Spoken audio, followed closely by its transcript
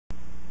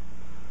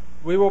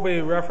We will be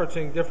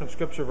referencing different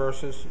scripture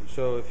verses,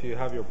 so if you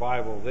have your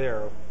Bible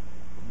there.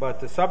 But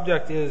the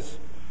subject is,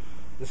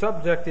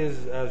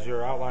 as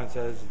your outline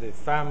says, the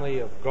family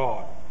of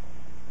God.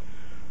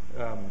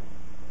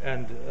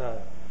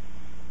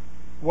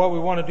 What we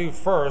want to do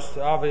first,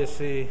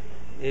 obviously,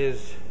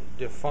 is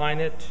define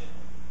it.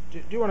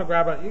 Do you want to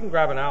grab it? You can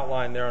grab an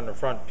outline there on the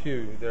front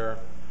pew there,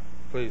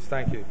 please.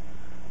 Thank you.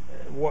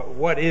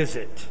 What is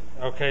it?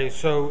 Okay,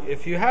 so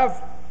if you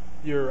have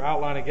your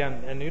outline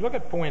again, and you look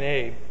at point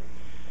A,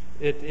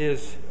 it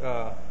is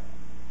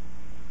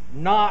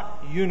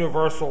not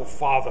universal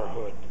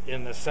fatherhood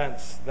in the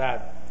sense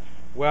that,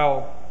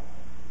 well,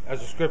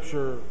 as a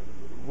scripture,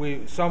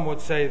 some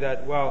would say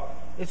that, well,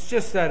 it's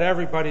just that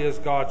everybody is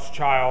God's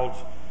child,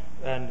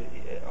 and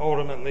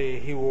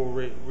ultimately He will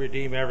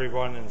redeem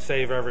everyone and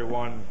save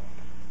everyone.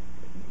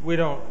 We're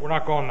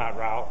not going that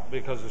route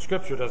because the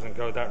scripture doesn't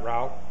go that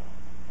route.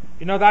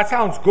 You know, that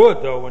sounds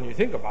good though when you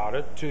think about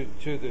it to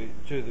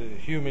the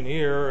human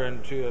ear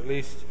and to at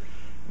least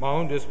my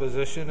own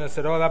disposition. I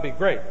said, oh, that'd be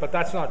great, but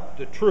that's not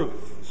the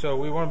truth. So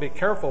we want to be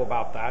careful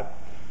about that.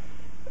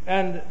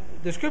 And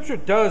the scripture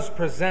does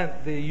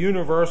present the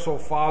universal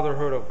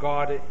fatherhood of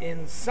God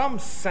in some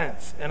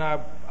sense, and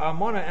I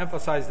want to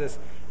emphasize this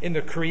in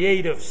the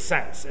creative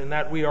sense, in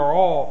that we are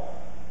all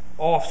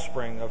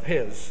offspring of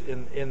His,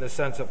 in the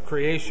sense of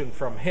creation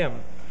from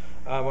Him.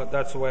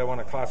 That's the way I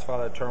want to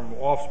classify that term,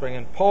 offspring.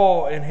 And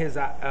Paul, in his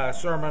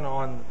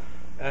sermon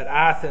at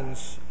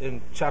Athens,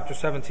 in chapter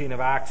 17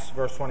 of Acts,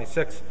 verse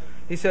 26,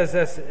 he says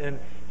this, and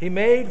He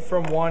made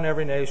from one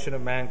every nation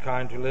of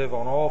mankind to live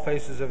on all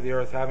faces of the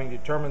earth, having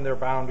determined their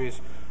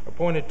boundaries,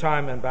 appointed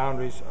time and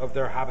boundaries of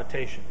their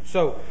habitation.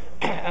 So,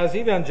 as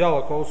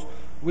evangelicals,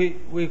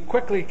 we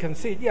quickly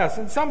concede, yes,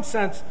 in some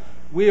sense,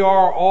 we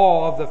are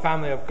all of the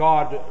family of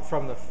God.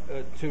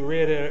 To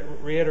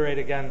reiterate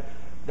again,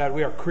 that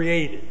we are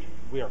created.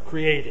 We are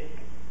created.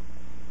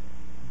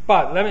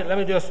 But let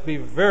me just be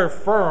very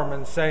firm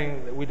in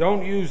saying that we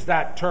don't use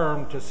that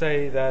term to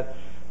say that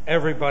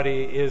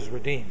everybody is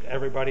redeemed.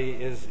 Everybody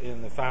is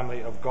in the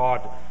family of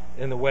God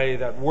in the way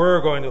that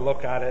we're going to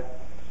look at it.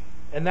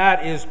 And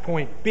that is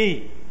point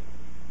B,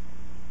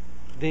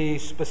 the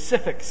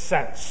specific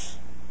sense.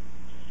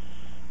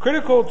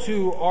 Critical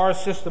to our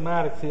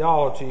systematic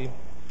theology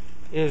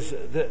is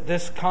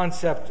this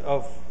concept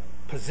of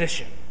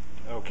position,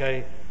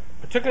 okay?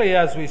 Particularly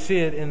as we see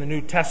it in the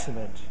New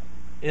Testament,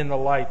 in the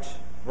light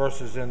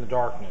versus in the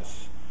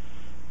darkness,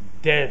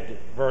 dead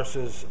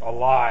versus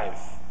alive.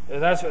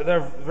 They're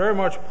very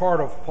much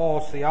part of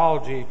Paul's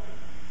theology.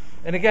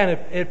 And again,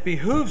 it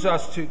behooves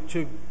us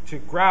to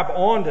grab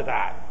onto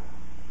that.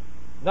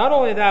 Not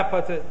only that,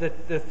 but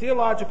the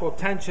theological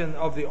tension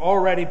of the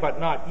already but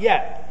not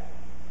yet.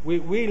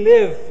 We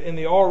live in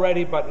the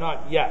already but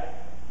not yet.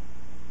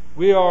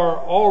 We are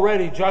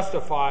already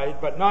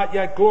justified but not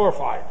yet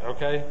glorified,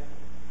 okay?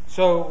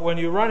 So when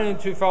you run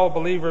into fellow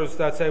believers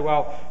that say,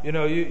 well, you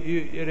know,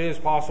 it is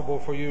possible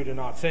for you to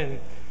not sin,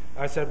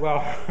 I said,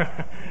 well,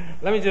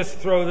 let me just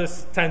throw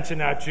this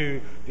tension at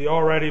you, the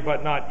already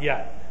but not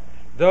yet.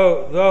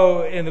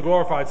 Though in the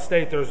glorified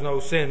state there's no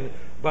sin,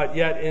 but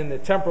yet in the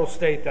temporal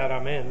state that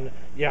I'm in,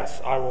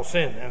 yes, I will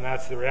sin, and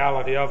that's the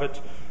reality of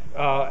it.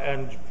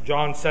 And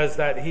John says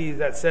that he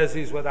that says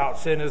he's without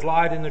sin is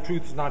lied, and the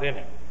truth is not in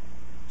him.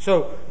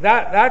 So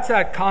that's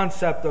that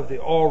concept of the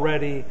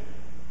already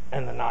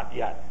and the not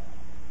yet.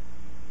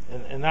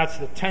 And that's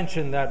the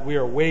tension that we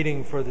are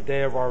waiting for the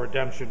day of our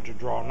redemption to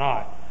draw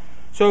nigh.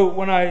 So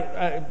when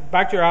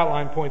back to your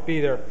outline, point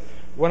B there,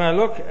 when I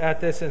look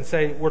at this and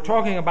say, we're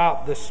talking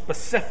about the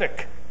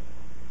specific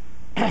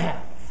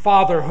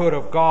fatherhood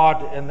of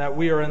God and that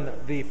we are in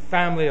the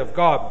family of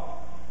God.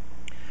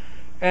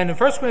 And in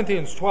 1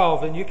 Corinthians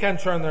 12, and you can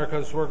turn there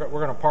because we're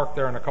going to park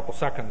there in a couple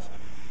seconds,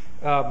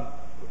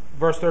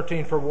 verse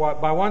 13, for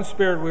by one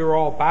Spirit we were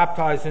all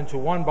baptized into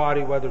one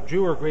body, whether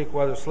Jew or Greek,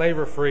 whether slave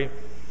or free,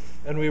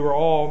 and we were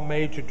all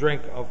made to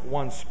drink of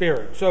one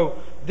Spirit. So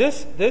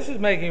this is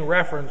making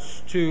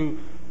reference to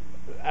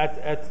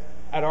at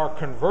our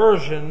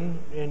conversion,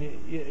 and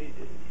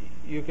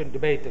you can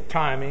debate the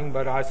timing,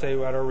 but I say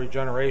at our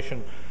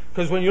regeneration,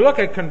 because when you look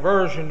at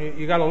conversion,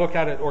 you got to look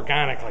at it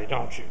organically,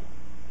 don't you?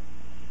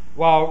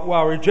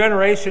 While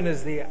regeneration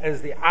is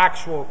the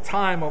actual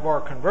time of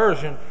our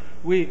conversion,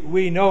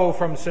 we know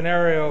from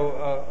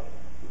scenario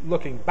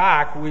looking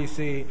back, we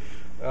see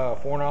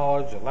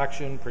foreknowledge,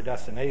 election,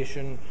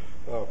 predestination,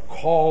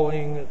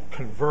 calling,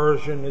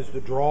 conversion is the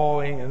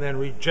drawing, and then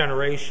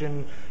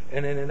regeneration,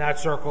 and then in that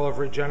circle of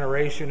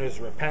regeneration is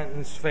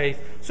repentance, faith.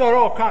 So it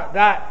all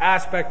that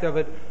aspect of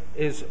it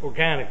is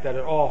organic, that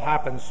it all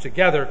happens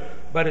together.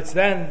 But it's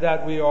then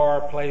that we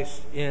are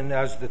placed in,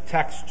 as the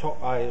text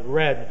I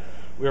read,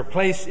 we are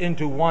placed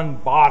into one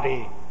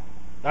body.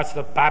 That's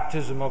the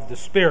baptism of the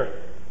Spirit.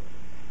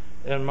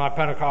 And my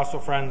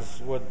Pentecostal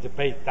friends would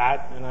debate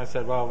that, and I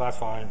said, well, that's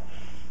fine,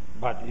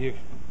 but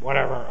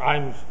whatever.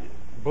 I'm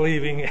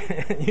believing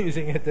and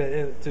using it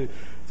to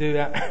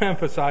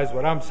emphasize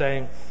what I'm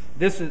saying.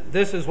 This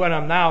is when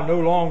I'm now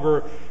no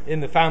longer in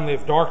the family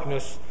of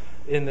darkness,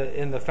 in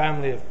the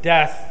family of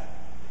death,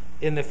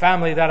 in the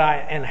family that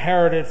I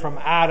inherited from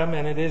Adam,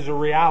 and it is a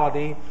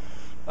reality.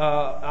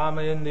 I'm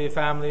in the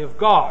family of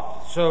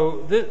God.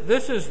 So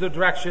this is the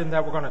direction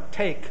that we're going to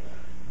take.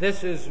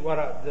 This is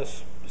what the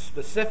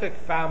specific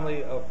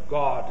family of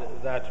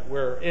God that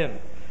we're in.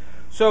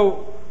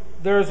 So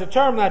there's a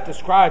term that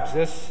describes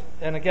this,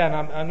 and again,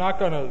 I'm not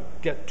going to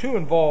get too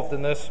involved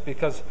in this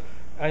because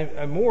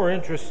I'm more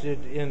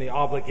interested in the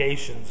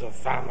obligations of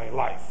family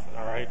life,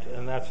 all right?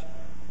 And that's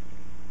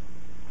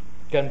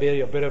going to be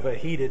a bit of a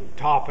heated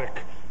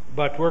topic,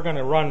 but we're going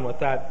to run with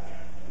that.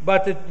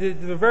 But the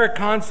very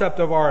concept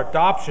of our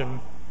adoption,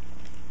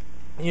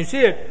 you see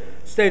it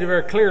stated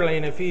very clearly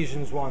in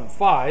Ephesians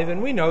 1:5,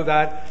 and we know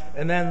that.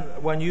 And then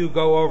when you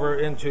go over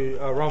into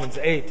Romans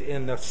 8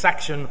 in the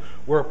section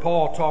where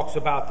Paul talks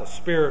about the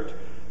Spirit,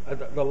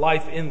 the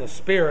life in the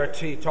Spirit,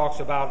 he talks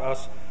about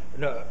us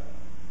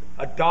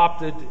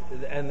adopted,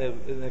 and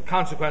the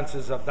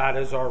consequences of that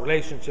is our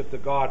relationship to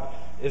God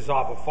is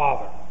Abba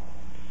Father.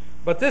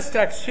 But this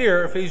text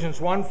here, Ephesians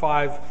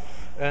 1:5,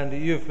 and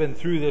you've been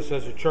through this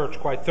as a church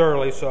quite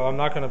thoroughly, so I'm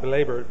not going to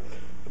belabor it.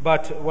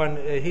 But when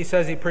he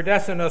says he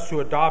predestined us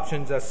to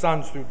adoptions as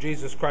sons through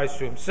Jesus Christ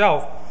to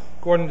himself,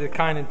 according to the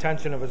kind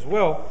intention of his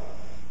will,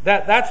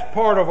 that's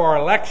part of our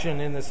election,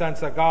 in the sense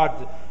that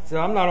God said,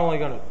 I've not only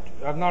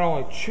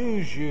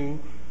chose you,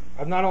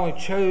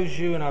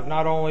 and I've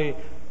not only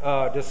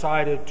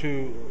decided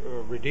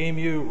to redeem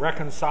you,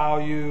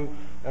 reconcile you,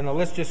 and the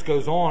list just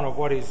goes on of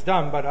what he's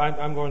done, but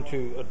I'm going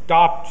to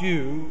adopt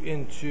you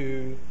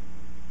into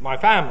my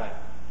family.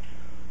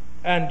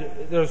 And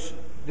there's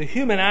the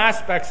human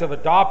aspects of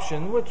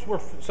adoption, which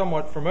we're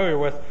somewhat familiar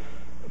with,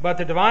 but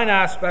the divine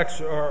aspects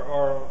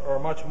are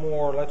much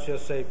more, let's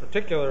just say,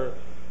 particular.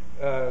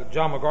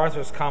 John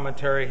MacArthur's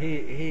commentary,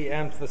 he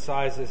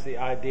emphasizes the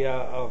idea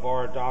of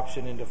our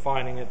adoption in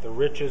defining it, the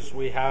riches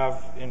we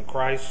have in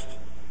Christ,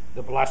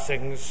 the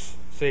blessings,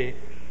 see,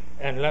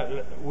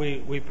 and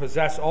we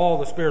possess all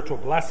the spiritual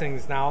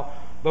blessings now,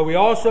 but we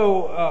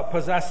also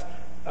possess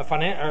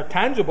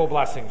tangible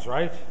blessings,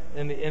 right?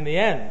 In the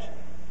end,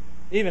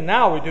 even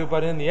now we do,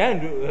 but in the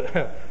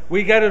end,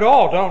 we get it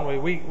all, don't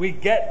we? We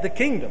get the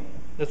kingdom;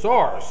 it's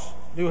ours.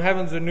 New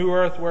heavens and new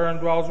earth, wherein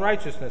dwells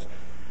righteousness.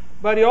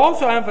 But he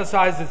also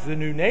emphasizes the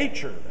new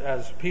nature,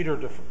 as Peter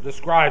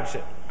describes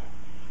it.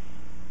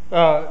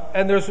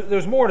 And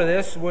there's more to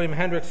this. William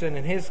Hendrickson,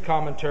 in his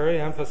commentary,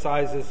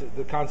 emphasizes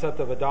the concept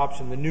of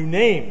adoption, the new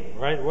name,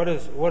 right? What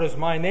is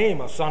my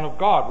name? A son of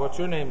God. What's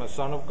your name? A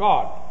son of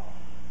God.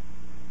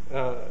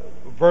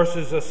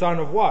 Versus a son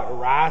of what?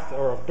 Wrath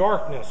or of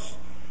darkness.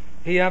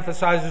 He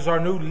emphasizes our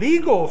new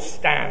legal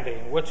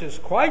standing, which is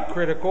quite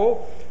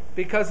critical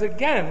because,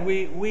 again,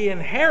 we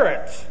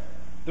inherit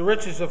the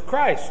riches of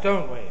Christ,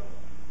 don't we?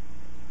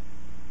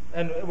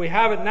 And we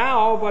have it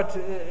now, but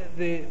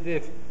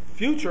the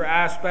future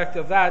aspect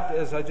of that,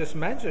 as I just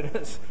mentioned,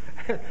 is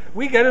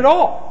we get it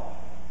all.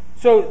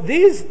 So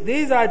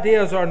these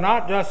ideas are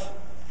not just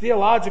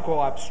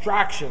theological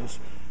abstractions,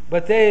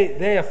 but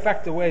they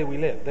affect the way we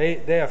live.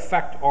 They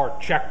affect our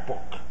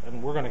checkbook,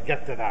 and we're going to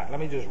get to that. Let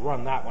me just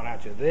run that one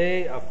at you.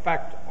 They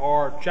affect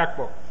our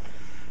checkbook.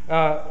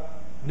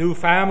 New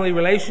family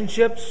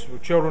relationships, we're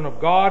children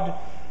of God.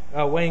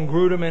 Wayne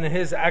Grudem, in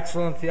his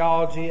excellent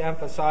theology,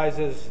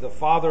 emphasizes the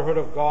fatherhood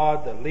of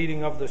God, the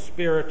leading of the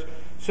Spirit.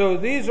 So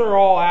these are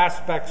all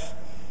aspects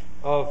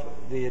of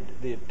the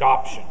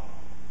adoption.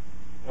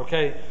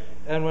 Okay?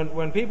 And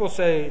when people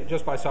say,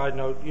 just by side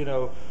note,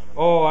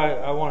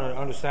 I want to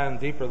understand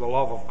deeper the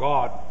love of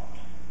God,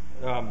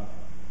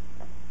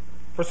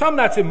 for some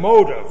that's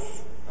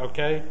emotive,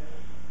 okay?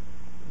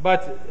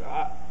 But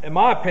in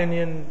my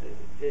opinion,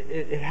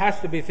 it has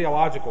to be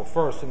theological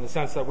first, in the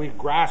sense that we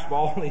grasp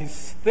all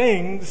these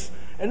things,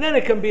 and then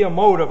it can be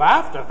emotive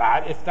after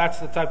that, if that's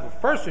the type of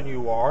person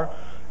you are.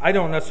 I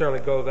don't necessarily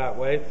go that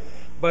way,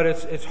 but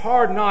it's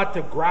hard not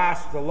to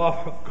grasp the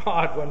love of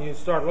God when you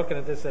start looking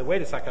at this and say,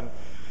 wait a second,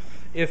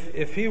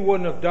 if he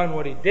wouldn't have done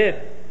what he did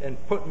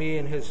and put me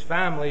in his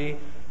family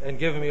and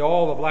given me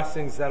all the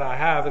blessings that I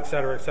have,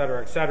 etc.,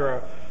 etc.,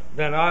 etc.,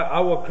 then I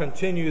will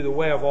continue the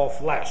way of all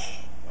flesh,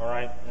 all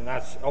right? And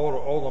that's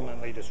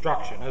ultimately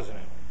destruction, isn't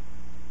it?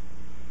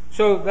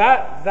 So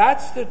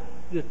that's the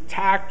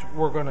tact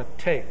we're going to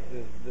take,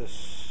 the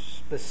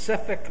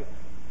specific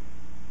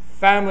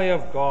family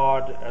of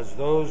God as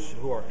those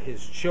who are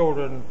his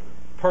children,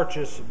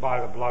 purchased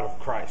by the blood of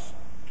Christ.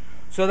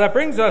 So that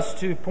brings us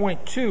to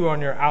point 2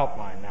 on your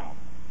outline now.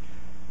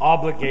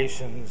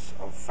 Obligations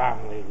of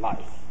family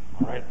life.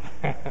 All right?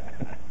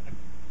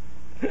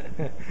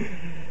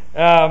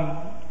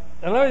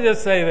 And let me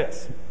just say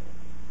this.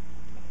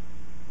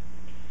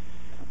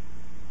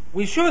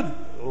 We should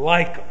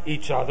like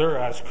each other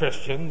as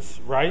Christians,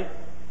 right?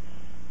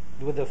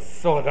 With a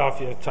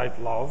Philadelphia type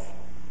love.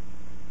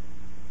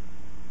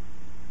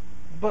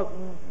 But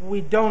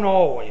we don't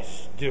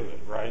always do it,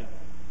 right?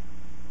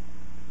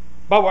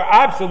 But we're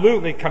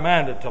absolutely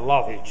commanded to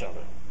love each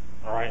other,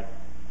 all right?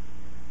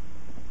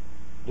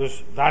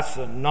 That's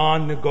a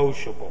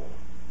non-negotiable.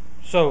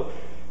 So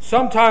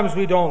sometimes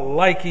we don't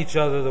like each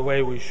other the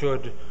way we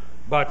should,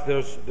 but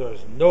there's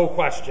no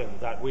question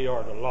that we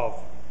are to love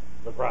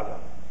the brethren.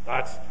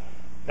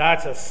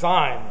 That's a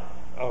sign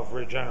of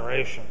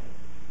regeneration.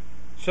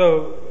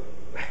 So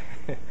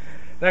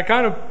that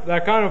kind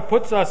of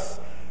puts us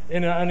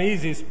in an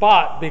uneasy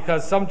spot,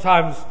 because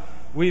sometimes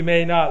we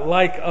may not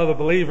like other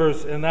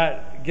believers, and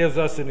that gives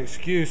us an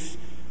excuse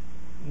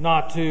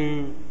not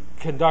to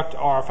conduct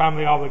our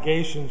family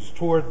obligations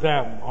toward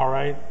them, all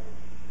right?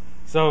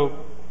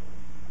 So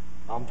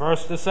I'm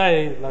first to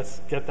say, let's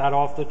get that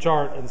off the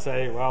chart and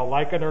say, well,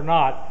 like it or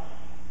not,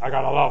 I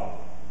got to love them.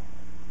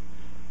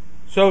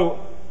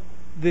 So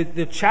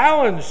the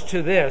challenge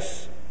to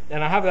this,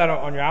 and I have that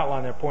on your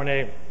outline there, point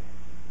A,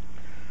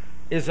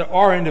 is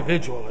our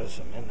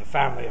individualism in the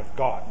family of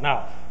God.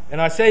 Now, and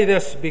I say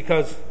this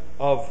because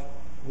of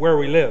where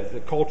we live, the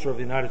culture of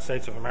the United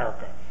States of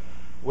America,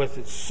 with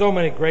its so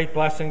many great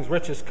blessings,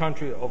 richest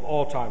country of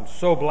all time,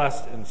 so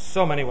blessed in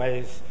so many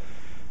ways.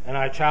 And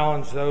I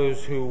challenge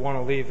those who want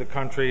to leave the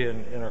country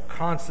and are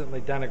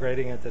constantly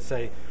denigrating it to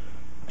say,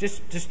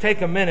 just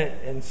take a minute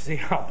and see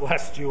how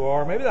blessed you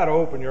are. Maybe that'll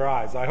open your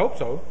eyes. I hope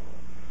so.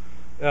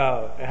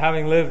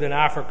 Having lived in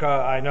Africa,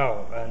 I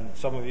know, and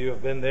some of you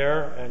have been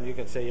there, and you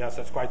can say, yes,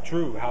 that's quite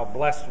true, how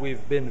blessed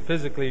we've been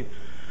physically.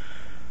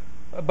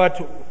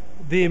 But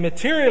the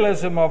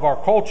materialism of our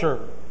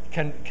culture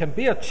can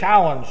be a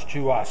challenge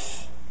to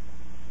us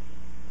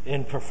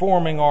in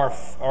performing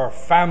our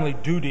family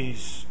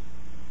duties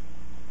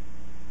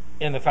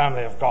in the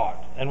family of God.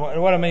 And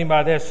what I mean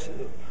by this,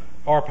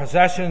 our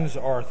possessions,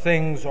 our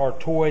things, our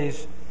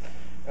toys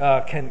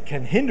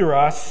can hinder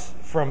us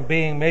from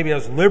being maybe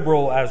as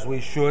liberal as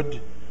we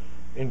should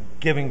in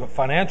giving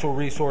financial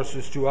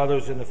resources to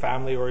others in the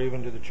family or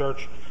even to the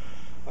church.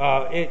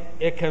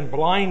 It can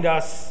blind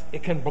us.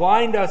 It can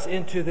blind us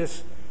into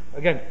this,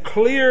 again,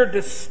 clear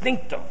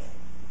distinctive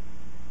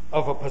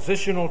of a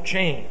positional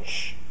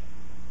change.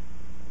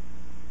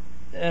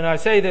 And I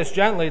say this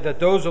gently, that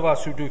those of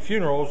us who do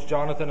funerals,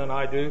 Jonathan and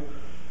I do,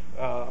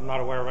 I'm not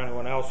aware of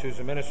anyone else who's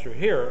a minister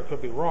here, it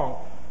could be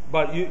wrong,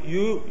 but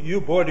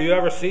you boy, do you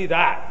ever see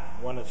that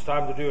when it's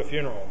time to do a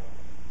funeral?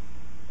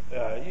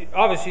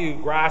 Obviously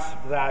you grasp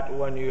that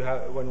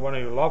when one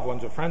of your loved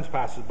ones or friends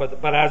passes,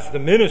 but as the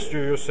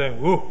minister you're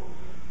saying, whoo,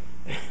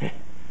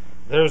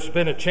 there's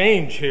been a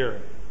change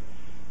here.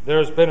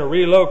 There's been a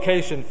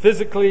relocation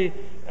physically,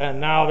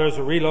 and now there's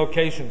a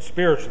relocation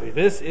spiritually.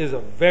 This is a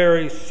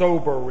very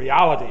sober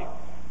reality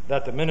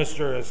that the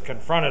minister is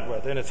confronted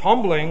with, and it's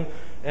humbling,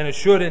 and it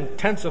should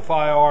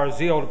intensify our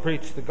zeal to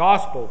preach the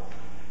gospel.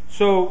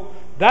 So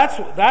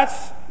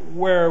that's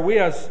where we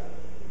as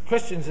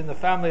Christians in the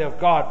family of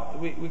God,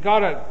 we got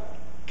to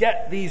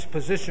get these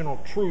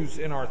positional truths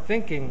in our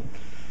thinking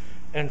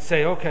and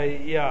say,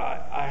 okay,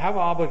 yeah, I have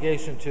an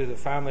obligation to the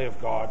family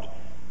of God.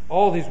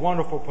 All these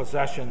wonderful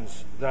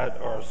possessions that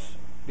are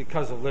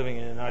because of living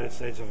in the United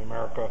States of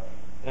America,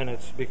 and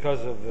it's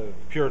because of the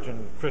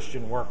Puritan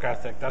Christian work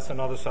ethic. That's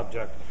another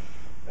subject.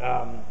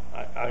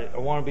 I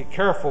want to be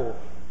careful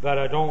that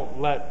I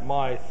don't let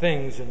my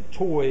things and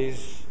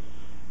toys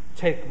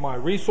take my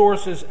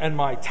resources and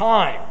my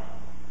time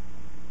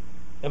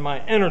and my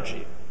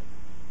energy,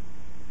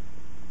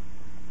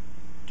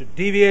 to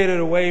deviate it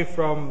away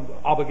from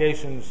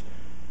obligations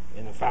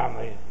in the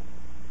family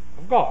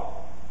of God.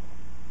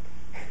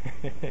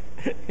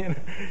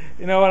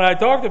 You know, when I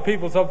talk to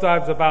people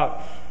sometimes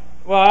about,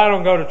 well, I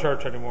don't go to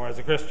church anymore as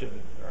a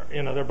Christian,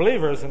 or, they're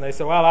believers, and they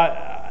say,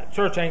 well,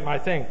 church ain't my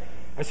thing.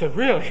 I said,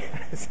 really?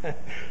 I said,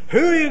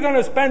 who are you going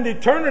to spend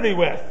eternity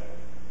with?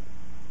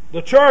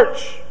 The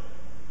church.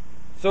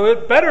 So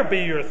it better be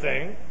your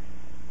thing,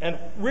 and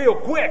real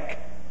quick.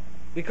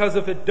 Because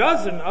if it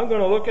doesn't, I'm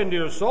going to look into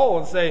your soul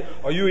and say,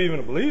 are you even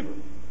a believer?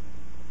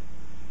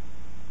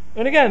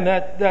 And again,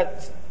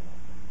 that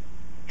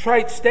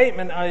trite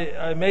statement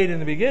I made in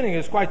the beginning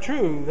is quite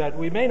true, that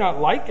we may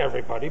not like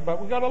everybody,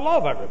 but we got to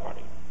love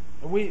everybody.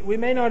 We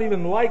may not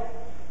even like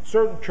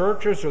certain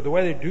churches or the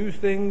way they do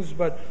things,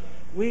 but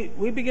we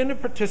begin to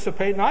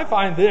participate. And I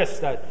find this,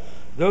 that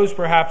those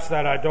perhaps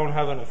that I don't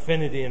have an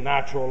affinity and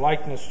natural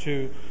likeness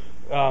to,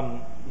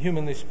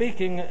 humanly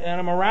speaking, and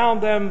I'm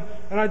around them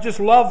and I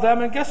just love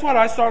them, and guess what?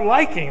 I start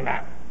liking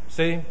them.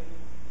 See?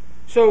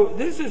 So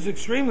this is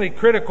extremely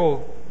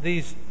critical,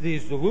 these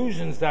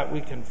delusions that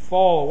we can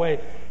fall away.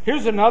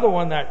 Here's another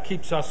one that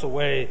keeps us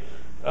away,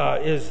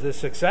 is the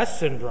success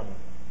syndrome.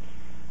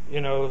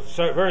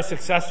 So very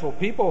successful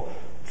people,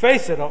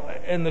 face it,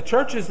 in the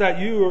churches that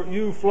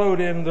you float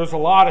in, there's a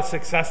lot of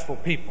successful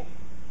people.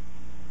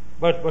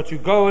 But you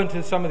go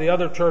into some of the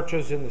other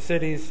churches in the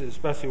cities,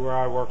 especially where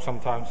I work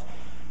sometimes,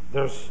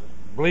 there's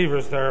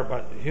believers there,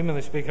 but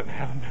humanly speaking, they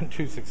haven't been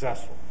too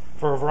successful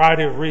for a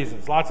variety of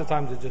reasons. Lots of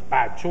times it's just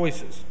bad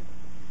choices.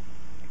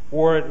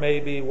 Or it may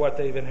be what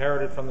they've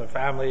inherited from their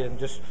family and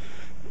just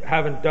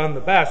haven't done the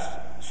best.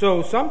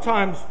 So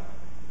sometimes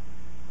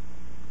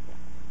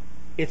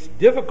it's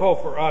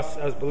difficult for us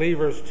as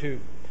believers to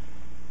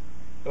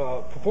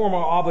perform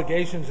our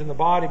obligations in the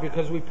body,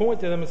 because we point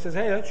to them and says,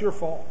 hey, that's your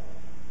fault.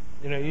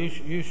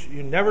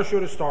 You never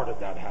should have started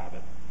that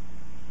habit.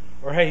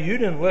 Or, hey, you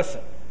didn't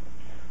listen.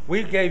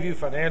 We gave you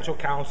financial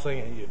counseling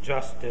and you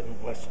just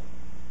didn't listen.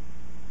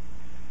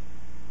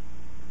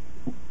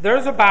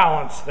 There's a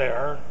balance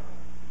there,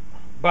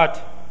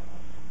 but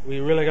we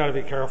really got to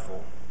be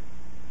careful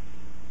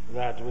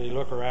that we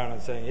look around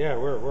and say, yeah,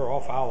 we're all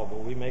fallible.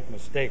 We make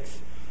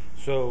mistakes.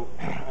 So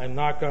I'm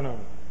not going to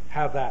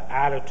have that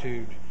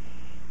attitude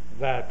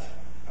that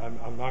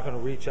I'm not going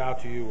to reach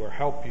out to you or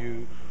help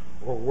you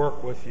or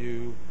work with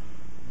you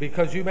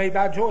because you made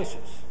bad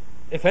choices.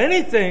 If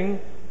anything,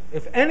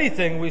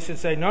 we should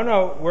say,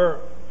 no, we're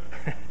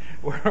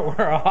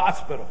a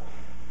hospital.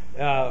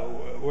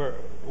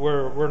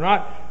 We're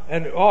not.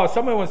 And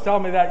someone was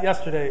telling me that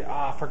yesterday.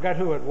 I forget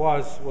who it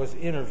was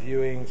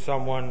interviewing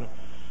someone,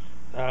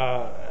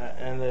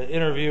 and the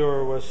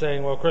interviewer was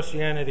saying, well,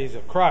 Christianity's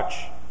a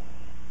crutch.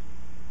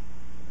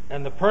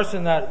 And the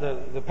person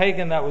the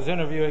pagan that was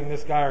interviewing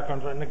this guy,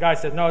 and the guy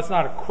said, no, it's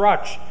not a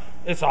crutch,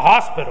 it's a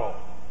hospital.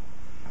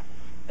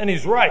 And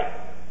he's right.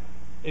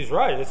 He's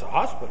right, it's a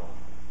hospital.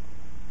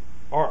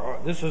 Or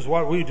this is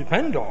what we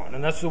depend on,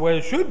 and that's the way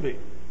it should be.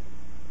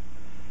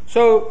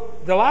 So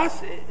the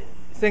last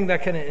thing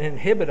that can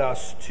inhibit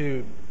us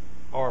to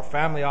our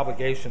family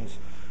obligations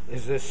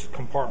is this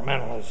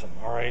compartmentalism,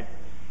 all right?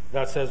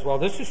 That says, well,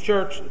 this is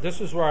church,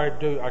 this is where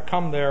I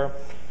come there,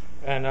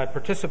 and I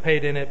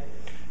participate in it,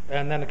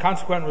 and then the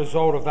consequent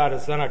result of that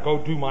is then I go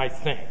do my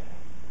thing.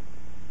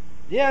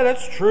 Yeah,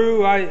 that's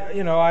true. I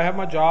have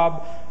my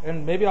job,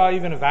 and maybe I'll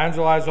even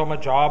evangelize on my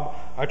job.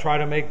 I try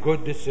to make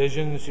good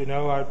decisions,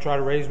 I try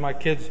to raise my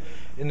kids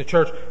in the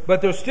church.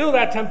 But there's still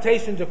that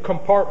temptation to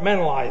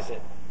compartmentalize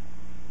it.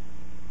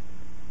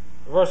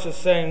 Versus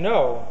saying,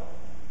 no,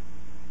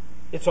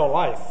 it's our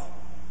life.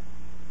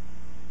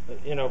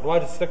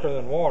 Blood is thicker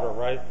than water,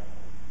 right?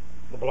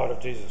 The blood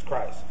of Jesus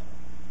Christ.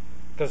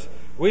 Because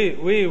we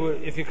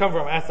if you come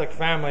from an ethnic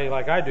family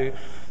like I do,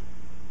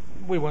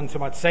 we wouldn't so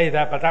much say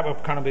that, but that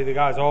would kind of be the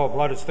guys,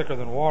 blood is thicker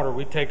than water.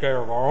 We take care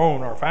of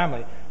our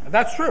family. And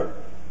that's true.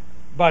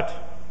 But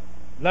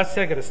let's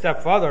take it a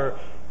step further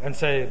and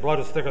say blood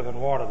is thicker than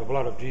water, the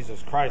blood of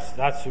Jesus Christ.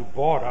 That's who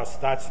bought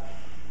us.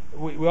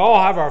 We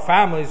all have our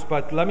families,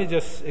 but let me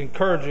just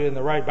encourage you in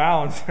the right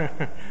balance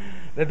that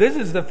this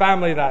is the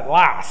family that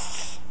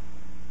lasts.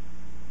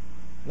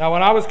 Now,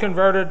 when I was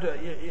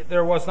converted,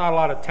 there was not a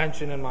lot of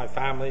tension in my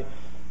family.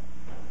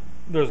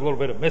 There's a little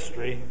bit of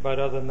mystery, but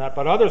other than that,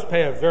 but others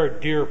pay a very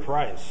dear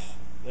price,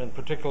 and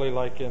particularly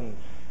like in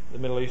the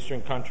Middle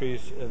Eastern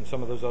countries and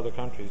some of those other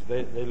countries,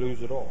 they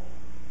lose it all.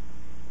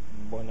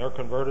 When they're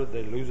converted,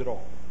 they lose it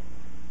all.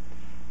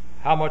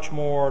 How much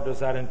more does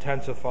that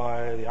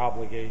intensify the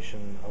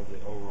obligation of the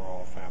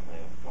overall family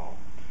of God?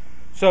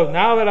 So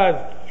now that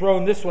I've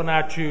thrown this one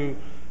at you,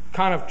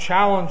 kind of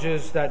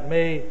challenges that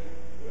may,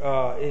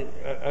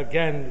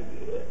 again,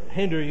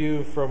 hinder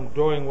you from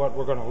doing what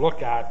we're going to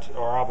look at,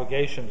 our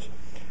obligations.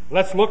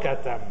 Let's look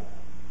at them.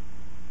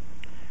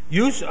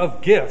 Use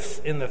of gifts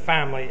in the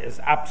family is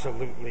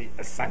absolutely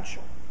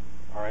essential.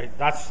 All right,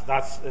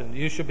 and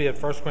you should be at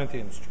 1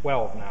 Corinthians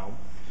 12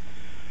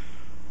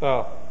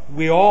 now.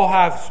 We all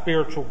have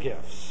spiritual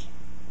gifts.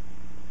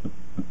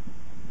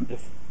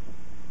 If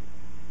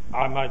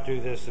I might do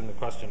this in the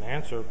question and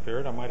answer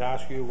period, I might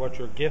ask you what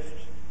your gift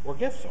or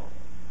gifts are.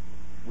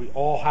 We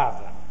all have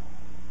them.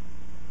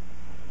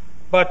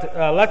 But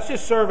let's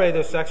just survey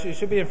this section. You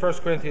should be in 1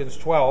 Corinthians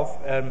 12,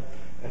 and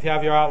if you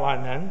have your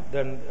outline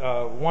then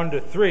 1 to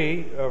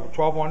 3,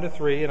 12, 1 to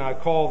 3, and I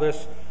call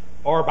this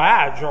our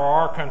badge or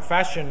our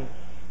confession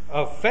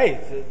of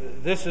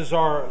faith. This is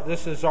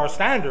our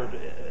standard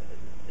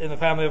in the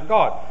family of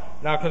God.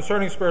 Now,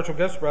 concerning spiritual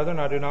gifts, brethren,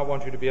 I do not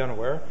want you to be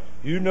unaware.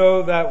 You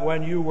know that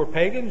when you were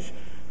pagans,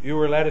 you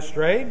were led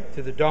astray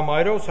to the dumb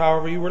idols,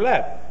 however you were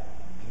led.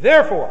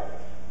 Therefore,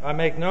 I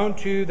make known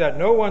to you that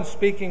no one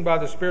speaking by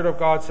the Spirit of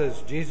God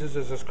says Jesus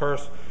is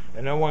accursed,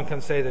 and no one can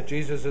say that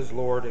Jesus is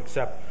Lord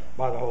except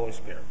by the Holy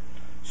Spirit.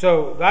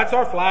 So that's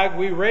our flag.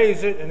 We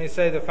raise it, and they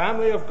say the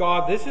family of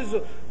God. This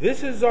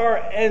is our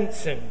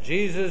ensign.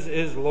 Jesus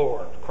is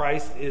Lord.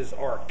 Christ is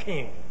our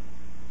King.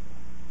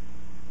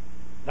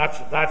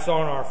 That's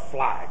on our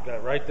flag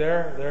right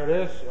there. There it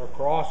is. Our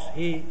cross.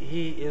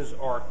 He is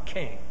our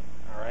King.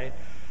 All right.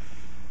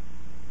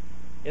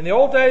 In the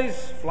old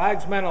days,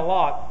 flags meant a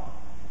lot.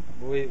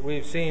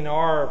 We've seen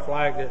our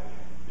flag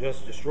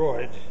just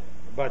destroyed,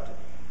 but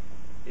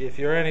if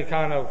you're any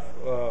kind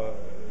of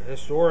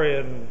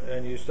historian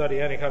and you study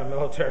any kind of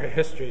military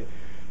history,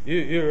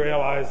 you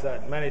realize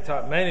that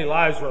many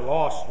lives were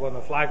lost when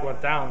the flag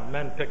went down.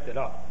 Men picked it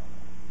up,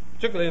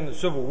 particularly in the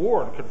Civil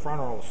War and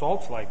confrontal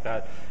assaults like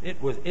that.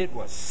 It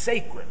was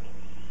sacred,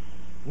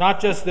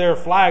 not just their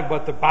flag,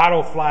 but the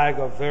battle flag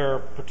of their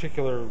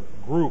particular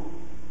group,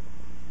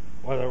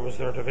 whether it was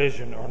their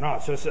division or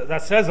not. So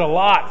that says a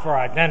lot for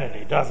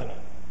identity, doesn't it?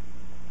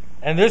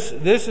 And this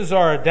is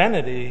our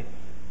identity.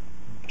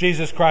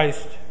 Jesus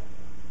Christ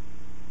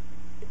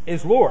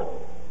is Lord.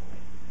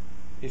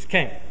 He's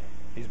King.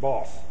 He's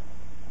boss.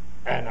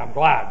 And I'm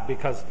glad,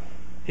 because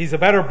he's a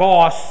better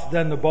boss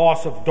than the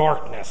boss of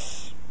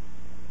darkness.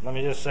 Let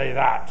me just say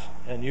that.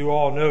 And you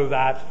all know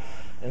that.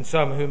 And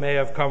some who may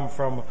have come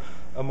from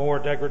a more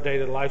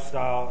degraded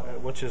lifestyle,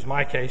 which is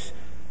my case,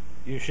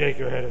 you shake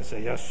your head and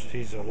say, yes,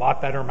 he's a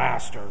lot better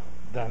master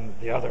than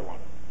the other one.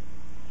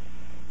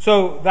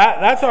 So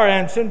that's our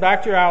ensign.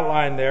 Back to your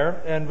outline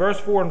there. And verse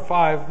 4 and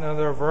 5, now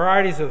there are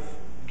varieties of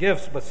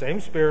gifts, but same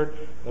Spirit.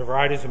 There are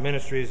varieties of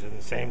ministries and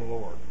the same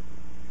Lord.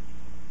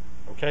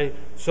 Okay?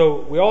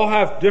 So we all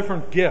have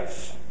different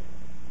gifts.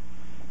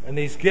 And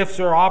these gifts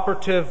are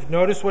operative.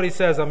 Notice what he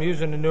says. I'm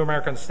using the New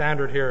American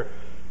Standard here.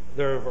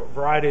 There are a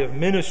variety of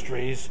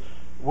ministries,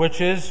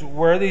 which is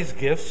where these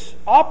gifts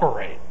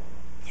operate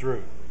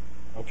through.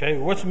 Okay?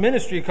 What's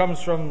ministry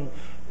comes from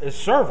is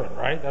servant,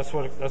 right? That's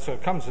what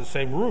it comes, the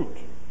same root.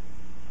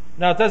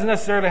 Now, it doesn't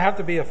necessarily have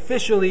to be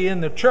officially in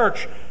the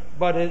church,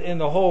 but in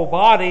the whole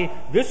body,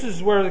 this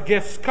is where the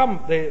gifts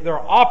come. They're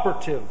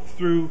operative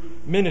through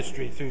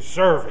ministry, through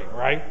serving,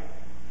 right?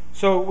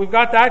 So we've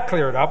got that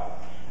cleared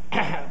up.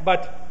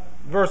 But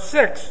verse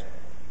 6,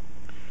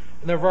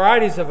 there are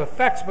varieties of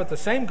effects, but the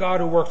same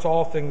God who works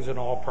all things in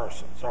all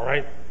persons, all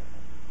right?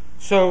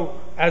 So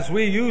as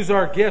we use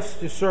our gifts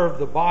to serve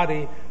the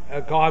body,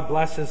 God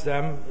blesses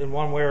them in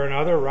one way or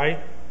another, right?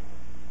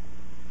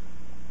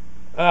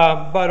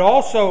 But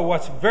also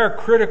what's very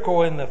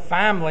critical in the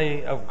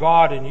family of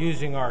God in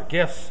using our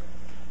gifts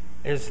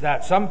is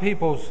that some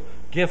people's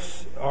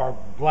gifts are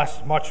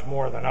blessed much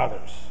more than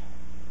others.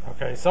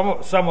 Okay,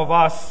 some of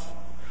us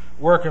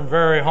work in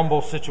very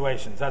humble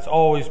situations. That's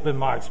always been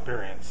my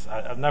experience.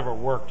 I've never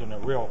worked in a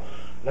real,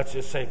 let's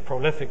just say,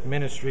 prolific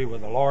ministry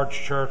with a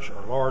large church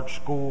or large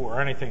school or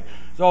anything.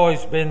 It's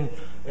always been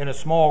in a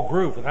small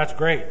group, and that's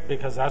great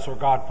because that's where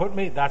God put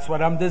me. That's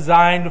what I'm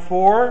designed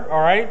for,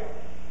 all right?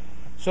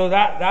 So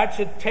that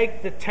should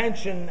take the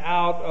tension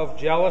out of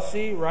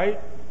jealousy, right,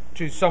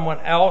 to someone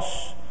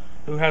else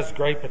who has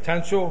great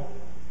potential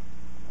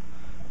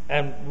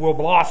and will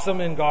blossom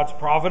in God's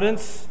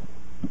providence.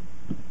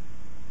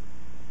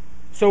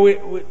 So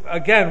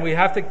we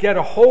have to get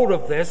a hold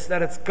of this,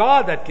 that it's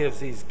God that gives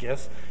these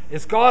gifts.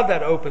 It's God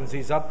that opens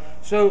these up.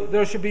 So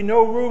there should be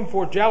no room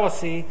for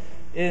jealousy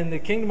in the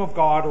kingdom of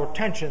God or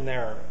tension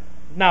there.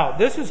 Now,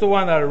 this is the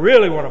one that I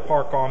really want to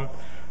park on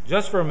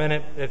just for a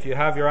minute. If you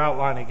have your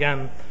outline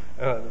again,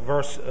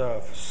 verse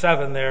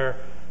 7 there.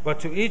 But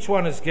to each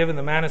one is given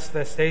the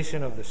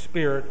manifestation of the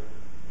Spirit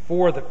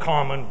for the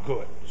common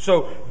good.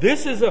 So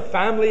this is a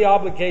family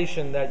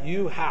obligation that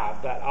you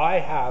have, that I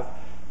have,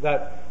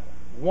 that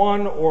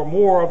one or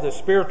more of the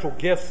spiritual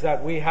gifts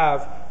that we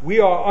have, we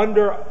are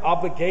under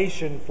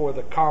obligation for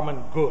the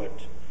common good,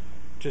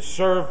 to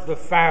serve the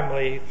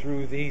family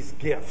through these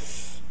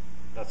gifts.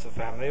 That's the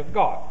family of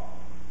God.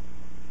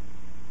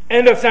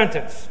 End of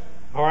sentence.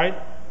 All right?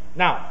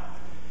 Now,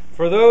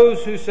 for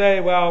those who say,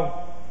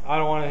 well, I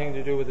don't want anything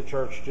to do with the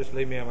church, just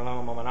leave me alone,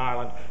 I'm on an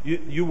island,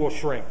 you will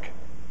shrink.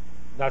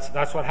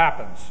 That's what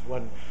happens.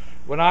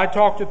 When I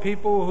talk to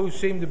people who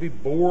seem to be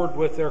bored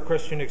with their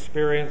Christian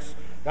experience,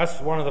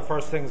 that's one of the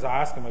first things I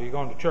ask them. Are you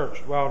going to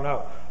church? Well,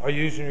 no. Are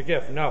you using your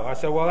gift? No. I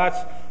said, well,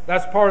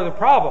 that's part of the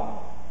problem.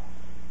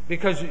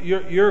 Because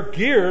you're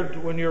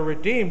geared, when you're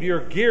redeemed,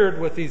 you're geared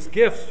with these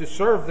gifts to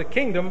serve the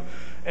kingdom.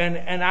 And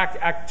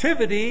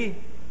activity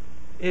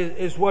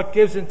is what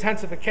gives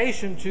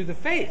intensification to the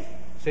faith.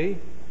 See?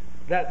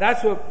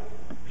 That's what,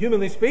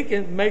 humanly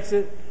speaking, makes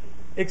it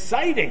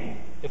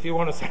exciting, if you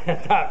want to say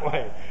it that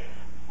way.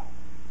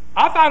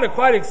 I found it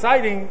quite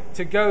exciting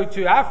to go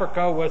to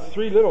Africa with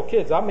 3 little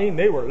kids. I mean,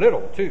 they were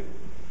little, too.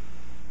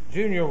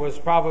 Junior was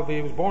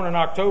born in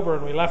October,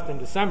 and we left in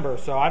December,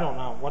 so I don't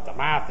know what the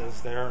math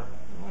is there.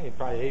 Well, he's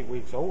probably 8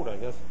 weeks old, I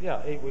guess.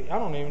 Yeah, 8 weeks. I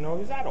don't even know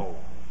he's that old.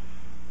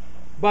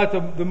 But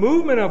the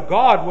movement of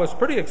God was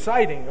pretty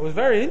exciting. It was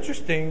very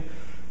interesting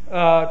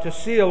to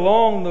see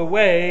along the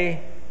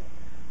way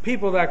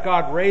people that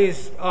God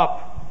raised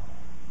up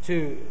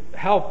to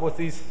help with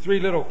these 3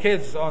 little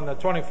kids on the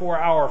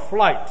 24-hour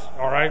flight,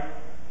 all right?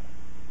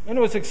 And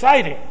it was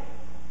exciting.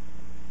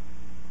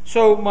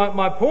 So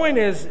my point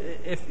is,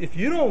 if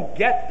you don't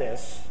get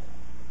this,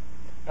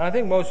 and I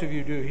think most of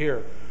you do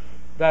here,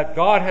 that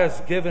God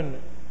has given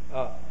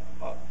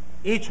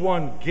each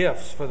one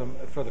gifts for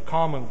the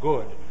common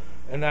good,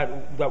 and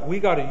that we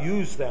got to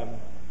use them,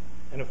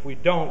 and if we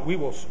don't, we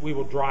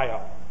will dry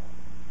up.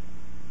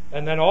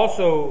 And then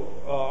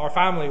also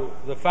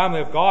the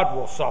family of God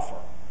will suffer.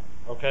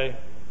 Okay?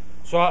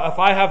 So if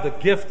I have the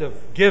gift of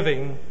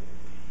giving,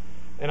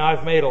 and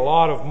I've made a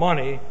lot of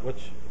money,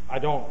 which I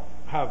don't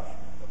have,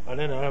 I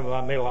made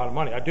a lot of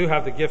money. I do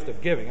have the gift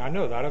of giving. I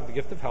know that. I have the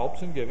gift of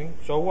helps and giving.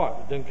 So what?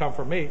 It didn't come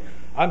from me.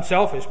 I'm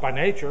selfish by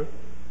nature.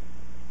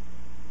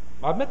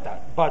 I admit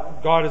that.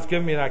 But God has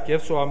given me that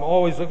gift, so I'm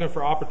always looking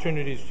for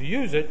opportunities to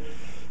use it.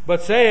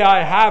 But say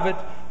I have it,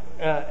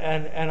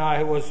 and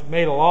I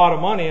made a lot of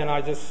money, and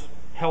I just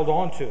held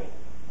on to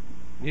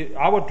it.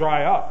 I would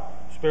dry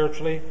up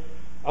spiritually.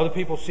 Other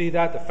people see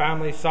that. The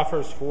family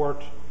suffers for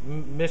it.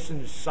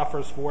 Mission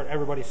suffers for it.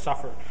 Everybody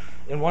suffers.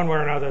 In one way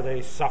or another,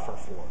 they suffer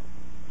for it.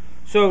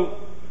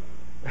 So,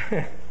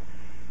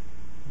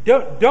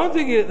 Don't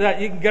think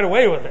that you can get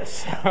away with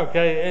this,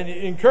 okay? And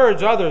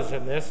encourage others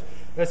in this.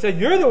 They say,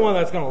 you're the one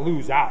that's going to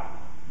lose out.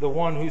 The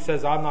one who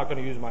says, I'm not going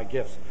to use my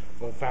gifts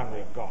for the family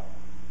of God.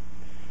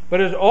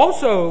 But it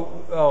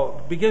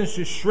also begins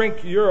to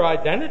shrink your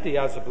identity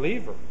as a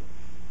believer.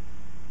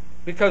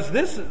 Because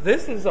this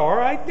is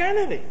our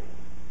identity.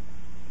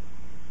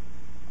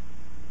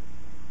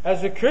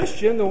 As a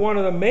Christian, one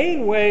of the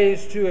main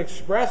ways to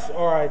express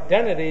our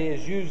identity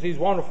is use these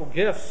wonderful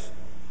gifts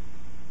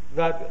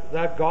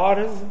that God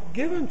has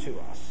given to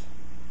us.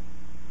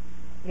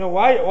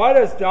 Why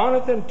does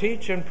Jonathan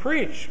teach and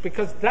preach?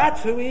 Because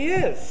that's who he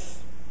is.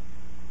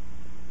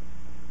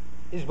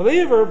 He's a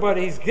believer, but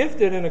he's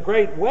gifted in a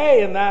great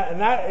way, and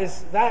that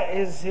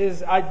is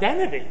his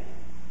identity.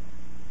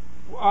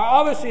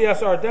 Obviously,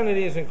 yes, our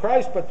identity is in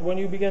Christ, but when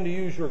you begin to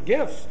use your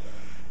gifts,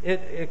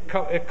 it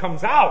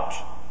comes out.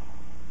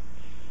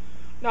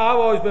 Now, I've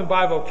always been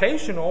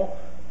bivocational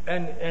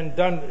and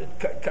done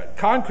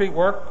concrete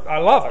work. I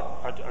love it.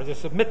 I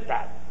just admit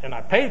that, and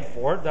I paid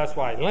for it. That's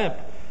why I limp.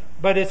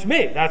 But it's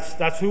me.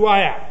 That's who I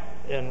am.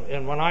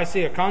 And when I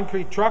see a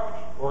concrete truck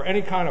or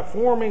any kind of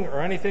forming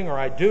or anything, or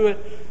I do it,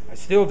 I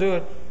still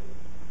do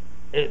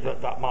it,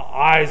 my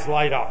eyes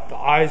light up. The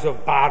eyes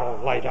of battle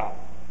light up.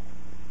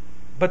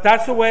 But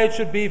that's the way it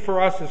should be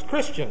for us as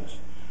Christians.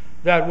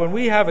 That when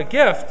we have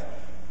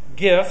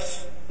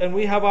gifts, and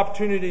we have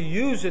opportunity to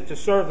use it to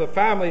serve the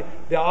family,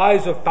 the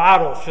eyes of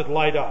battle should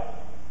light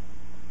up.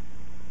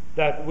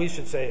 That we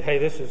should say, hey,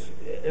 this is...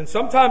 And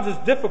sometimes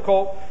it's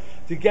difficult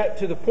to get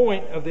to the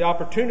point of the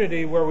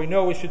opportunity where we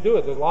know we should do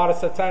it. There's a lot of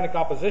satanic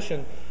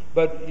opposition,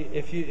 but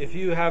if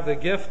you have the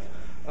gift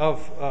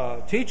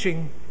of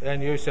teaching,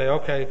 and you say,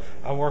 okay,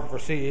 I'm working for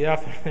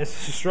CEF,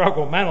 it's a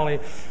struggle mentally,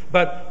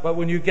 but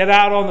when you get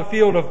out on the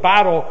field of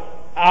battle,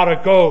 out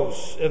it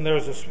goes, and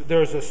there's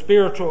a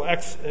spiritual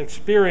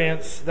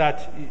experience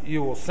that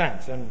you will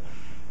sense, and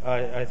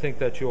I think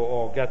that you'll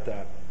all get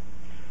that.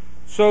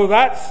 So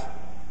that's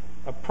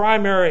a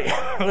primary,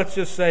 let's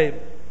just say,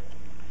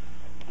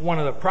 one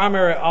of the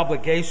primary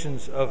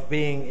obligations of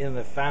being in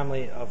the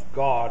family of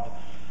God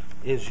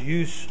is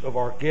use of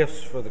our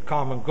gifts for the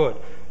common good.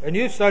 And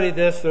you've studied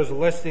this. There's a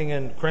listing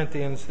in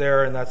Corinthians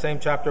there in that same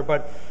chapter.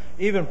 But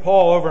even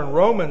Paul over in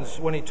Romans,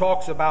 when he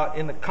talks about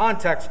in the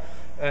context,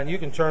 and you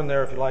can turn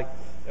there if you like,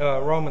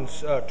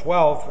 Romans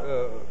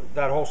 12,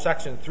 that whole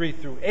section 3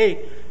 through 8,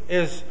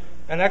 is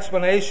an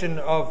explanation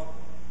of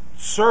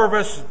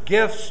service,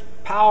 gifts,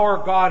 power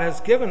God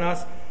has given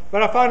us.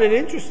 But I found it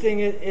interesting.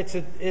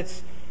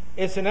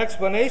 It's an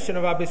explanation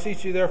of, I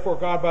beseech you, therefore,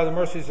 God, by the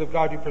mercies of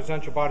God, you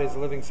present your body as a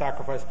living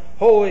sacrifice,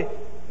 holy,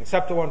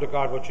 acceptable unto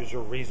God, which is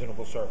your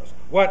reasonable service.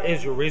 What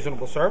is your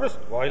reasonable service?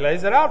 Well, he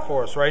lays it out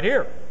for us right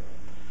here.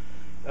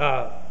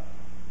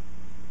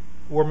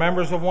 We're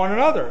members of one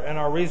another, and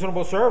our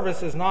reasonable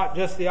service is not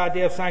just the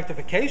idea of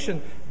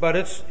sanctification, but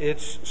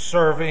it's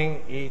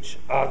serving each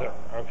other,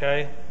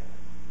 okay?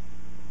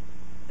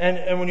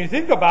 And when you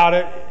think about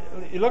it,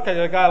 you look at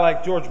a guy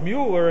like George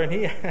Mueller,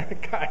 and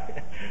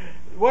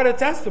what a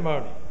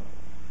testimony.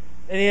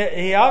 And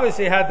he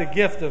obviously had the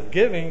gift of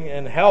giving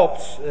and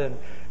helps. And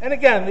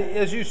again,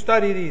 as you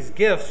study these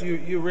gifts,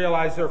 you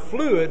realize they're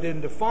fluid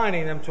in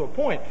defining them to a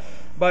point.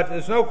 But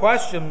there's no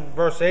question,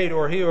 verse 8,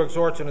 or he who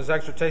exhorts in his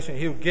exhortation,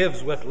 he who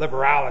gives with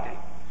liberality.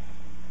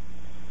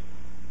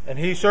 And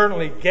he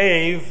certainly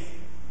gave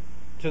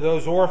to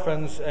those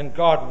orphans, and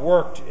God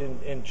worked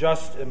in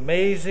just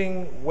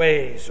amazing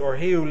ways, or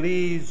he who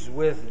leads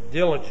with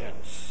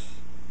diligence.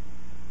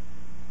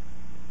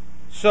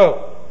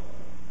 So,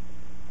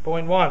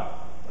 point one,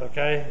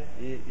 okay,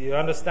 you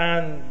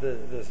understand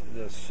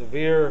the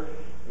severe,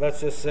 let's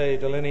just say,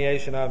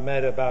 delineation I've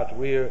made about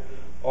we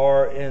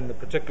are in the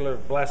particular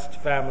blessed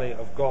family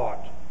of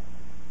God.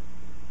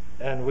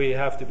 And we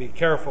have to be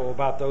careful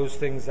about those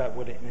things that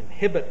would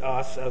inhibit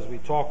us, as we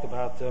talked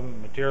about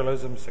them,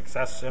 materialism,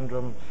 success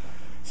syndrome,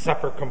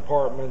 separate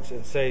compartments,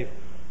 and say,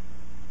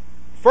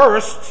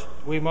 first,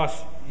 we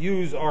must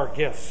use our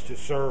gifts to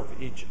serve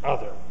each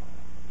other,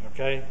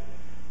 okay?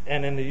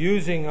 And in the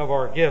using of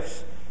our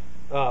gifts,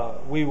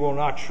 we will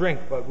not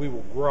shrink, but we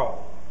will grow.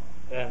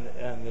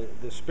 And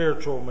the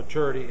spiritual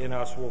maturity in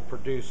us will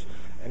produce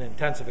an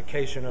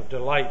intensification of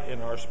delight in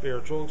our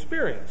spiritual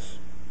experience.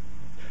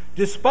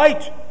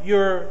 Despite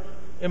your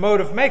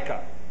emotive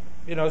makeup.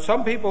 You know,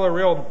 some people are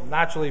real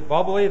naturally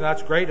bubbly, and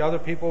that's great. Other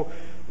people,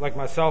 like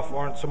myself,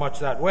 aren't so much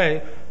that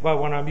way.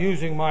 But when I'm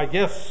using my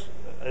gifts,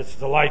 it's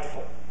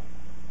delightful.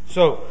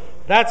 So,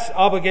 that's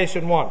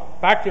obligation 1.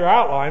 Back to your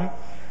outline.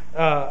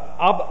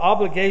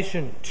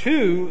 Obligation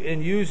 2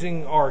 in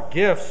using our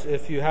gifts,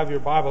 if you have your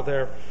Bible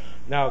there,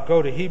 now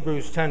go to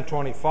Hebrews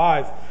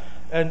 10:25.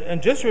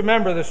 And just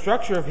remember, the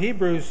structure of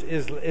Hebrews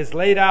is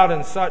laid out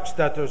in such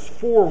that there's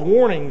 4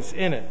 warnings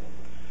in it.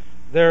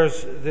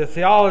 There's the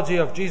theology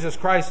of Jesus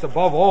Christ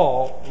above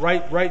all,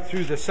 right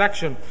through the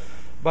section.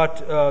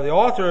 But the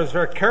author is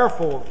very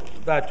careful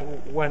that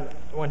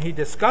when he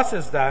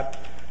discusses that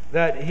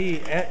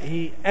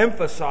he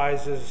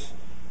emphasizes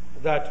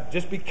that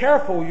just be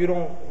careful you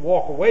don't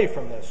walk away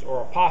from this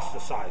or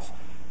apostatize.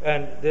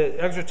 And the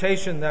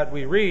exhortation that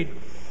we read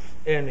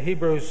in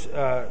Hebrews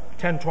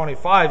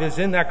 10:25 is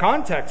in that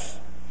context.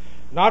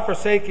 Not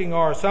forsaking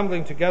our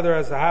assembling together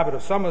as the habit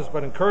of some is,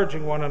 but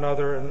encouraging one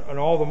another, and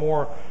all the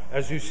more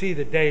as you see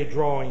the day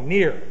drawing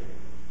near.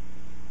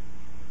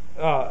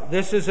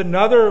 This is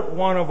another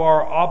one of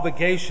our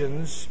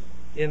obligations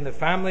in the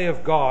family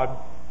of God,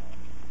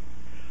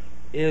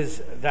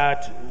 is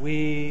that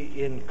we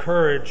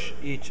encourage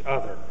each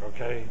other,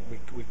 okay?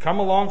 We come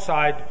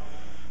alongside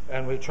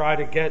and we try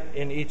to get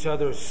in each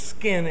other's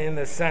skin in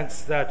the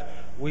sense that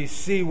we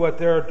see what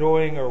they're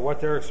doing or what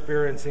they're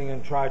experiencing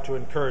and try to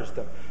encourage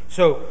them.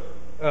 So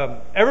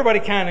everybody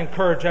can't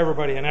encourage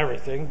everybody in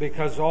everything,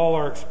 because all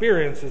our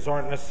experiences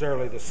aren't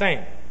necessarily the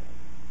same.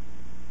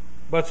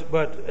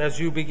 But as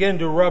you begin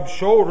to rub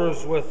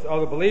shoulders with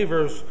other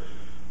believers,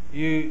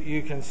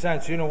 you can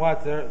sense, you know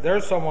what,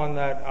 there's someone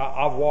that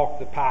I've walked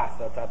the path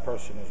that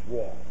person has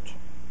walked.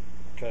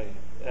 Okay,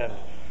 and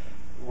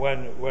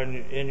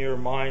when in your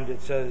mind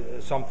it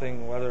says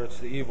something, whether it's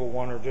the evil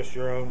one or just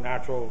your own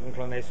natural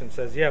inclination,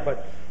 says, yeah,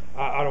 but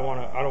I don't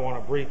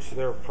want to breach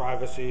their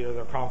privacy or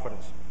their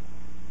confidence.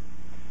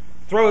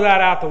 Throw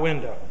that out the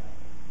window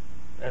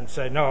and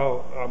say,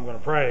 no, I'm going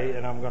to pray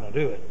and I'm going to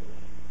do it.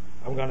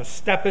 I'm going to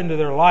step into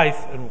their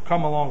life and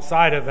come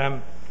alongside of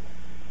them.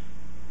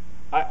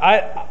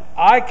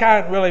 I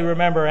can't really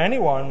remember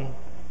anyone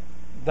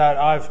that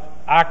I've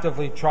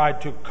actively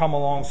tried to come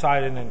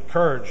alongside and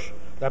encourage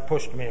that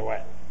pushed me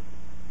away.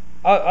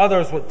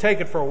 Others would take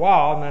it for a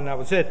while and then that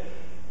was it.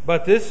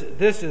 But this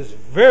is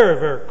very,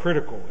 very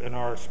critical in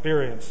our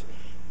experience,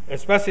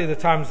 especially the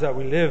times that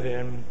we live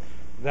in,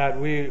 that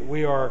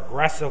we are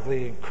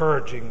aggressively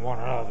encouraging one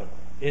another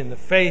in the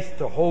faith,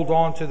 to hold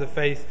on to the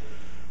faith,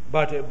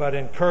 but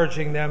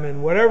encouraging them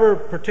in whatever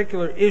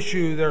particular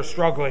issue they're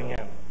struggling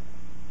in.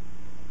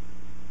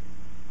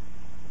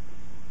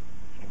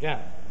 Again,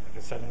 like I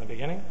said in the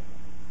beginning,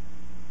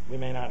 we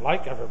may not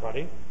like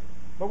everybody,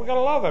 but we got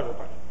to love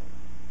everybody.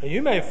 And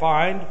you may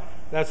find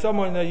that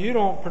someone that you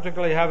don't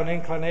particularly have an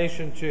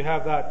inclination to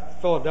have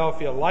that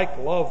Philadelphia-like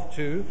love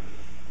to,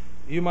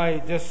 you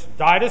might just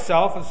die to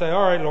self and say,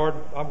 all right, Lord,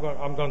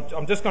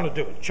 I'm just going to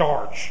do it.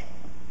 Charge.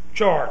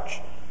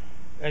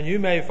 And you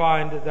may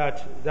find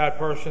that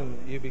person,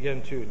 you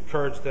begin to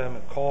encourage them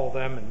and call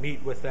them and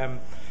meet with them,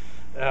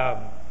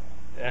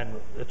 and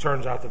it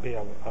turns out to be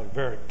a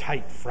very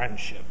tight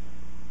friendship.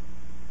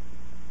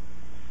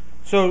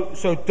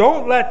 So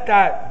don't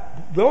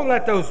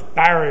let those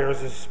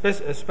barriers,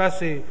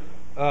 especially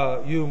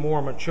you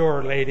more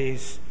mature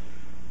ladies,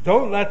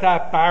 don't let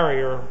that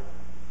barrier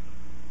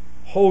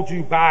hold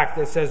you back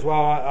that says,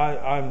 well,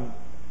 I'm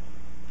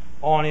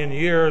on in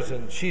years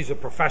and she's a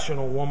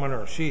professional woman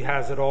or she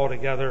has it all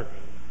together.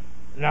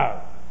 No.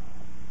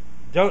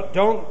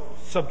 Don't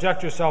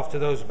subject yourself to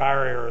those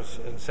barriers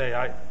and say,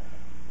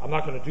 I'm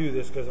not going to do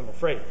this because I'm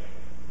afraid.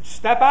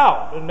 Step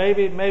out, and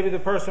maybe the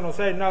person will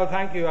say, no,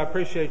 thank you, I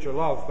appreciate your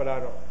love, but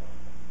I don't.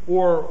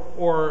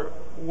 Or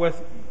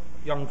with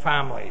young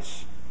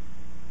families,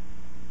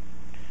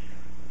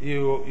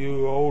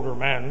 you older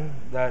men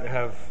that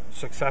have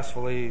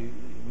successfully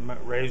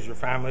raised your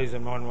families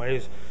in one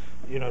ways,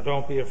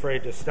 don't be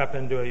afraid to step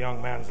into a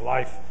young man's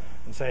life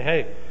and say,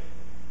 hey,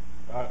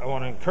 I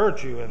want to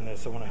encourage you in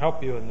this. I want to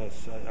help you in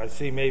this. I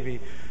see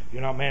maybe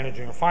you're not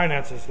managing your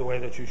finances the way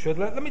that you should.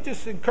 Let me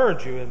just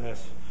encourage you in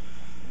this.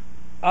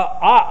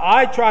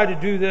 I try to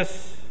do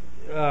this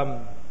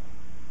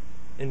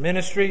in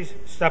ministries,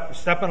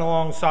 stepping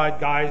alongside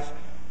guys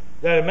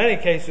that in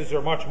many cases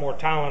are much more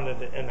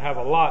talented and have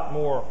a lot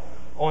more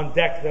on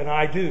deck than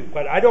I do.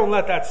 But I don't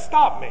let that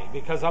stop me,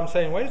 because I'm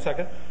saying, wait a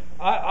second,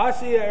 I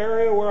see an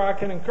area where I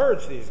can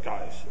encourage these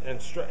guys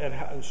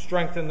and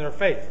strengthen their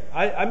faith.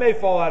 I may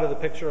fall out of the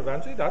picture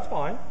eventually, that's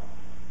fine,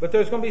 but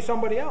there's going to be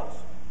somebody else.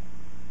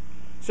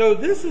 So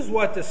this is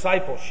what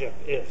discipleship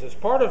is. It's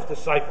part of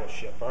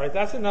discipleship, all right?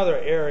 That's another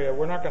area.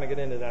 We're not going to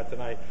get into that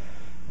tonight.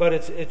 But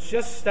it's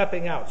just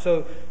stepping out.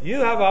 So you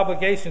have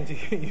obligation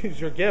to use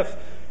your gifts.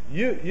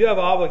 You have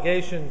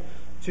obligation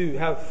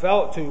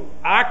to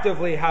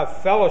actively have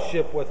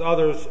fellowship with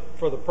others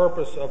for the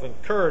purpose of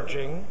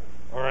encouraging,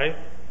 all right?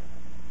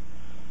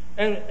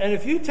 And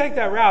if you take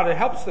that route, it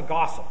helps the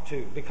gossip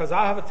too, because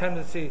I have a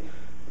tendency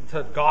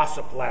to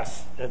gossip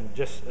less, and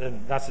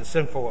that's a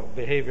sinful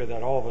behavior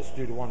that all of us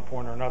do to one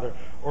point or another,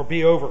 or be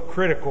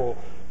overcritical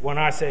when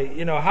I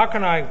say, how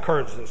can I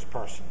encourage this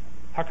person?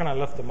 How can I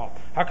lift them up?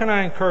 How can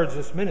I encourage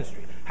this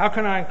ministry? How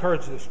can I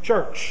encourage this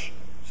church?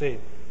 See,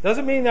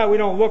 doesn't mean that we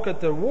don't look at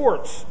the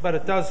warts, but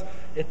it does.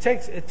 It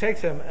takes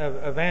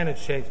a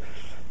vantage change.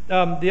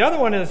 The other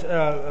one is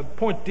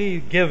point D,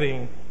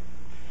 giving,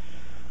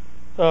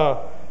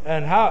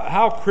 and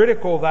how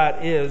critical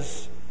that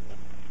is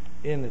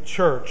in the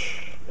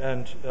church.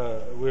 And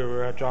we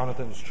were at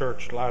Jonathan's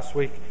church last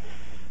week,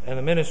 and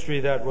the ministry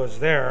that was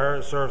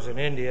there serves in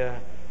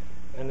India,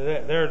 and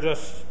they're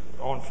just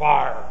on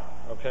fire,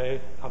 okay?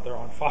 They're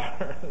on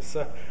fire.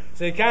 So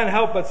you can't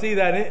help but see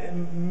that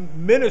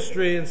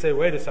ministry and say,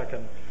 wait a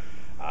second,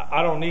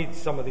 I don't need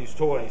some of these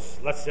toys.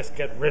 Let's just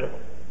get rid of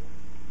them.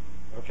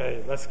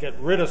 Okay, let's get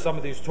rid of some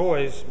of these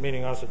toys,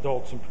 meaning us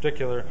adults in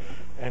particular,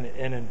 and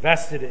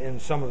invested in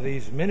some of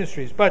these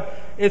ministries. But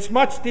it's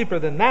much deeper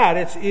than that.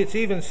 It's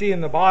even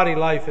seeing the body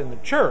life in the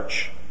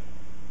church.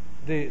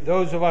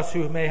 Those of us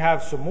who may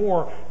have some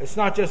more, it's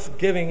not just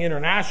giving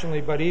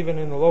internationally, but even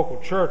in the local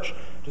church,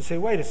 to say,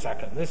 wait a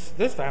second,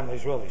 this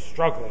family's really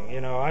struggling.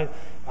 You know,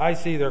 I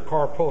see their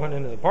car pulling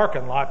into the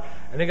parking lot,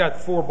 and they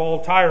got 4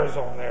 bald tires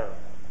on there.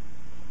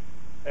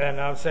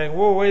 And I'm saying,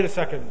 whoa, wait a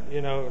second,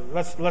 you know,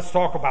 let's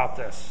talk about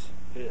this.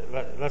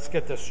 Let's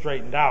get this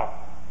straightened out.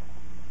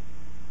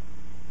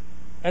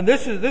 And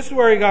this is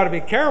where you got to be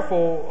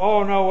careful.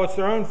 Oh no, it's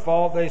their own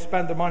fault. They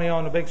spent the money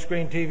on the big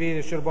screen TV.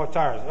 They should have bought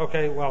tires.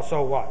 Okay, well,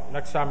 so what?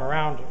 Next time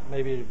around,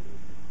 maybe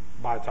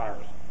buy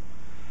tires.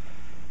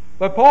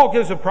 But Paul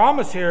gives a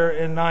promise here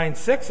in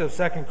 9:6 of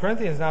 2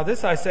 Corinthians. Now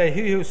this I say,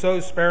 he who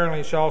sows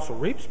sparingly shall also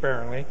reap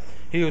sparingly.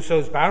 He who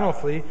sows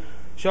bountifully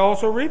shall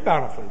also reap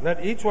bountifully.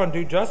 Let each one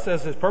do just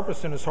as his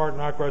purpose in his heart,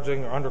 not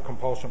grudging or under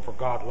compulsion, for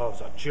God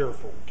loves a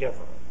cheerful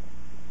giver.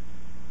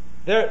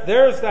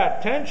 There's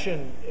that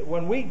tension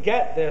when we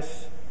get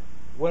this,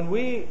 when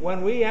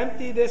we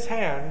empty this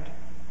hand,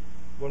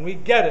 when we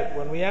get it,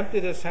 when we empty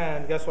this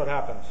hand, guess what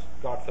happens?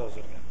 God fills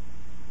it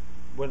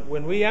again.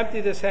 When we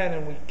empty this hand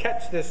and we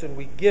catch this and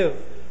we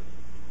give,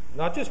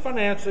 not just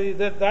financially,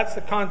 that's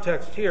the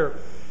context here,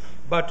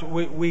 but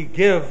we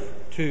give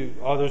to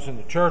others in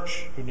the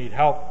church who need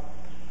help.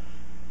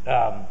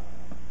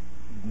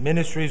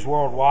 Ministries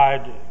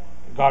worldwide,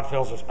 God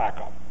fills us back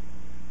up.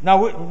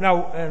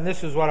 Now, and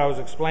this is what I was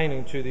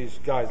explaining to these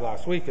guys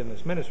last week in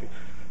this ministry.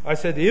 I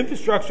said the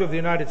infrastructure of the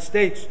United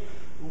States,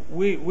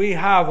 we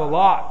have a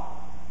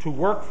lot to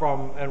work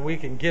from, and we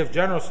can give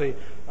generously.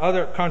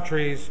 Other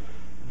countries,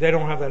 they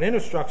don't have that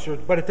infrastructure,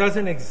 but it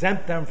doesn't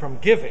exempt them from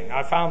giving.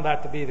 I found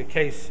that to be the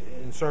case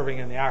in serving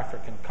in the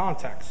African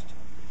context,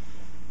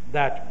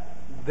 that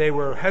they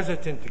were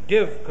hesitant to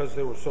give because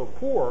they were so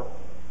poor.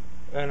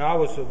 And I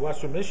was a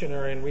Western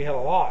missionary, and we had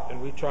a lot,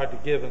 and we tried to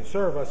give and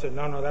serve. I said,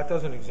 no, that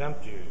doesn't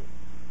exempt you.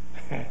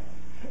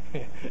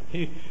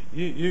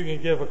 you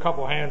can give a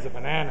couple hands of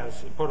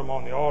bananas and put them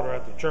on the altar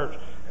at the church,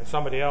 and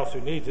somebody else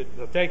who needs it,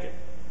 they'll take it.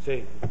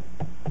 See?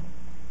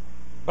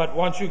 But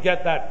once you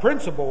get that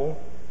principle,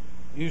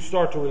 you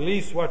start to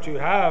release what you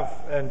have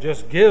and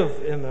just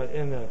give in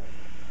the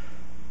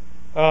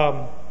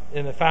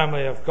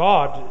family of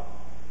God.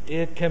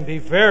 It can be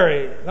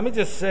let me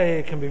just say,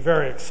 it can be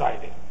very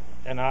exciting.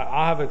 And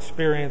I have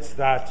experienced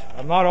that.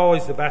 I'm not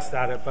always the best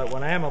at it, but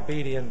when I am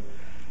obedient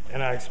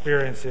and I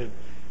experience it,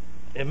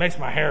 it makes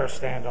my hair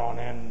stand on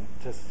end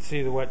to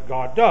see what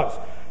God does.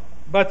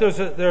 But there's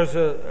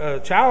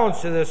a challenge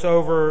to this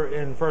over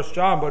in 1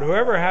 John. But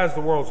whoever has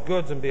the world's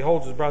goods and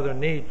beholds his brother in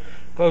need,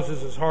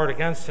 closes his heart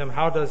against him,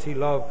 how does the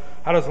love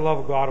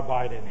of God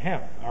abide in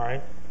him? All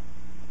right.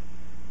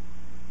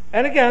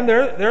 And again,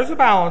 there's a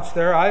balance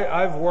there.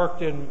 I've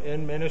worked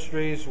in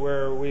ministries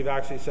where we've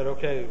actually said,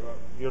 okay,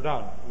 you're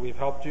done. We've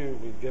helped you.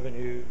 We've given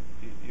you.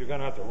 You're going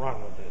to have to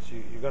run with this.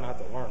 You're going to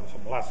have to learn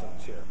some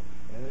lessons here.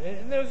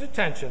 And there's a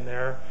tension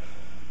there.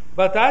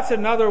 But that's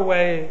another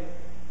way.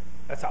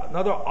 That's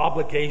another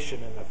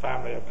obligation in the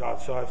family of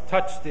God. So I've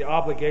touched the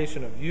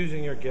obligation of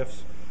using your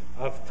gifts.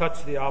 I've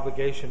touched the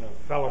obligation of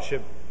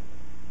fellowship.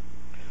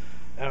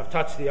 And I've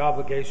touched the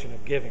obligation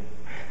of giving.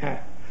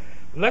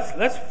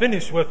 Let's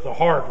finish with the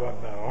hard one,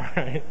 though.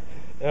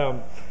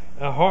 All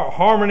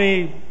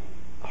right,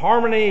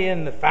 harmony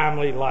in the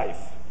family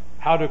life.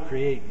 How to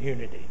create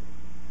unity.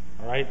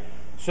 All right.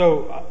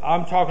 So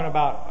I'm talking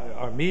about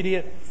our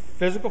immediate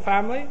physical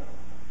family,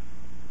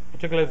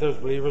 particularly if there's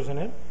believers in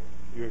it.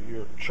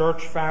 Your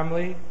church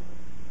family,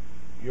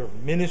 your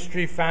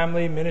ministry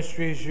family,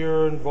 ministries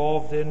you're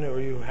involved in, or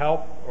you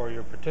help, or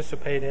you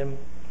participate in.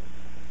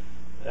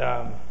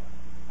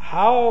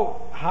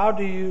 How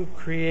do you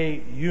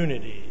create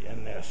unity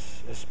in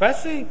this?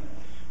 Especially,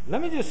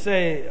 let me just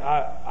say,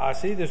 I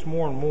see this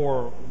more and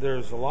more.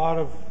 There's a lot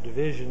of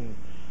division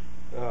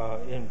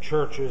in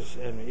churches,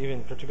 and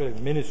even particularly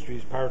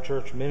ministries,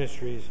 parachurch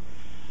ministries.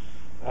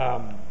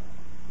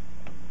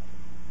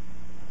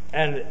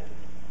 And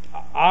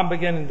I'm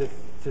beginning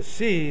to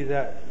see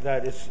that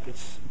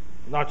it's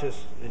not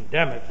just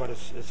endemic, but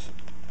it's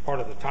part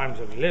of the times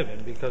that we live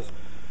in, because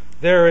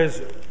there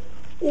is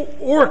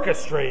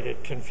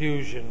orchestrated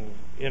confusion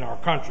in our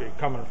country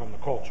coming from the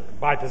culture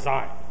by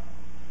design,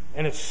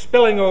 and it's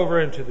spilling over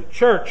into the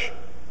church.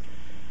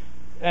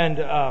 And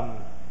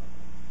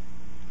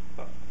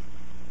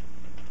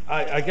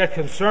I get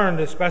concerned,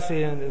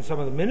 especially in some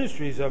of the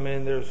ministries. I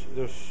mean, there's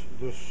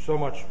so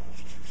much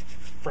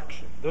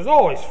friction. There's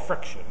always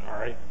friction, all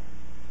right,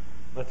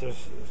 but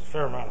there's a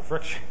fair amount of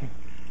friction.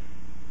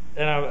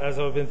 And as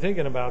I've been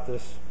thinking about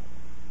this,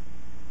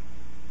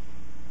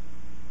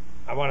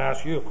 I want to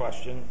ask you a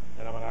question,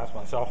 and I'm going to ask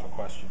myself a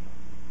question.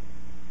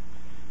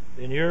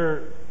 In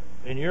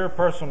your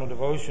personal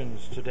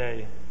devotions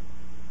today,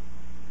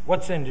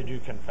 what sin did you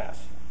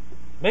confess?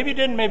 Maybe you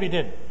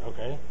didn't,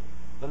 okay?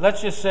 But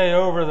let's just say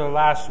over the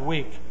last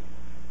week,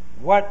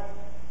 what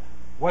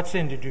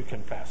sin did you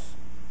confess?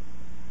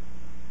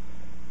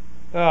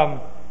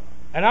 And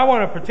I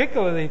want to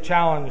particularly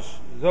challenge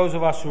those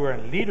of us who are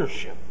in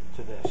leadership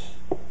to this.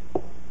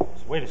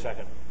 So wait a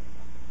second.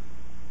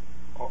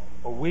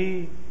 Are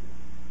we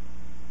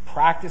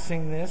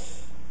practicing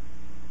this?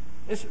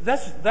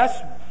 That's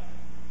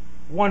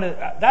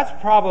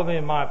probably,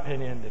 in my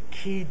opinion, the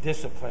key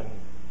discipline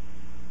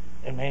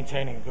in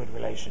maintaining good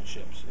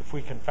relationships. If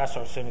we confess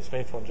our sin, He's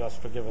faithful and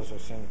just, forgive us our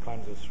sin, and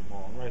cleanse us from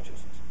all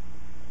unrighteousness.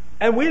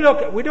 And we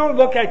don't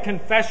look at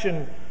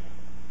confession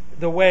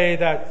the way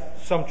that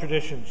some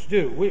traditions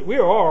do. We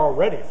are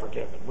already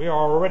forgiven. We are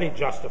already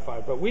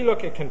justified. But we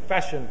look at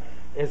confession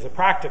as a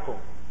practical,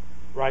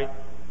 right?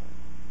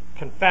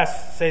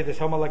 Confess, say this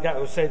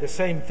homologato, say the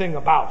same thing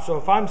about. So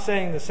if I'm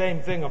saying the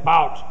same thing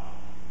about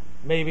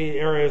maybe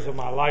areas of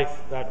my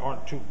life that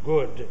aren't too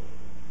good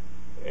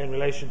in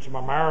relation to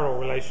my marital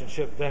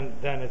relationship, then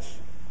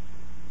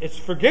it's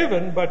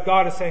forgiven, but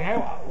God is saying,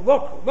 hey,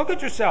 look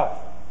at yourself.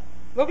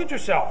 Look at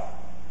yourself.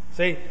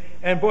 See?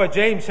 And boy,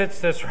 James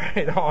hits this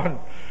right on.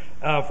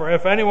 For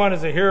if anyone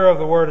is a hearer of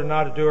the word and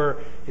not a doer,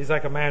 he's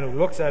like a man who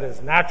looks at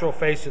his natural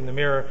face in the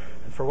mirror,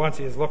 and for once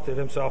he has looked at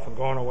himself and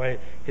gone away,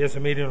 he has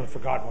immediately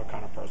forgotten what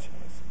kind of person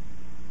he is.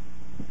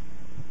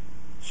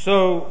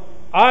 So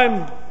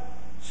I'm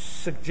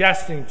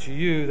suggesting to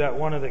you that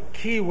one of the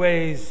key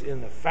ways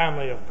in the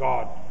family of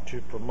God to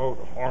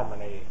promote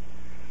harmony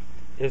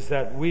is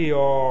that we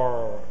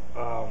are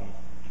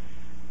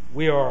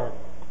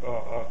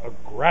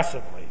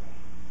aggressively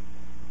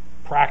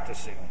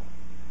practicing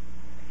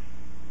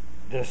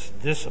this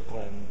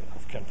discipline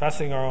of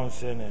confessing our own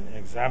sin and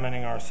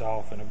examining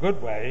ourselves in a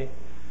good way,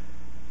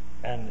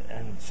 and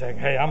saying,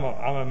 hey, I'm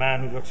a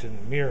man who looks in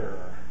the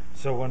mirror.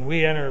 So when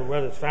we enter,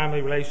 whether it's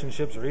family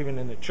relationships or even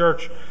in the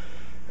church,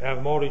 have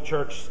a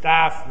multi-church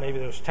staff, maybe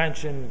there's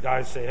tension,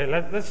 guys say, hey,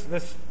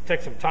 let's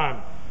take some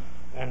time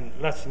and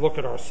let's look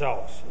at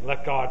ourselves and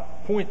let God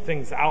point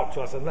things out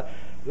to us, and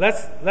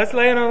let's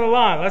lay it on the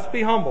line. Let's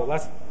be humble.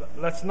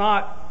 Let's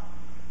not,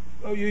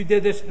 oh, you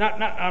did this.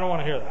 I don't want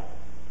to hear that.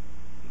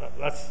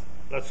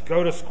 Let's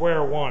go to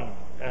square one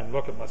and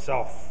look at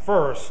myself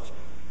first,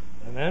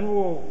 and then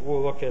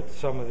we'll look at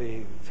some of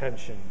the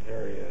tension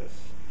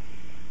areas.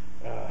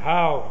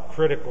 How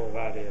critical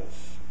that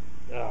is.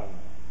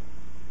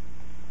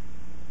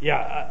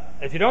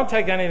 If you don't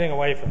take anything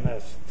away from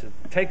this, to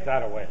take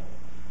that away,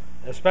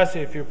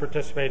 especially if you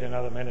participate in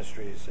other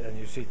ministries and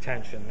you see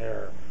tension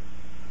there.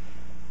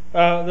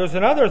 There's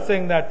another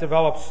thing that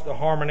develops the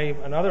harmony,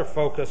 another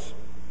focus,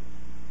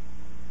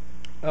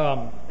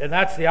 and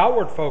that's the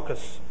outward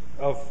focus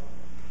of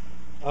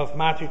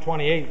Matthew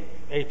 28,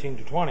 18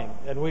 to 20.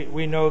 And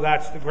we know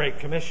that's the Great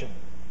Commission.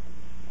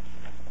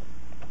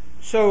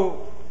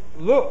 So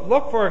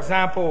look, for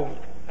example,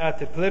 at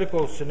the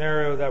political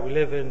scenario that we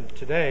live in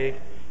today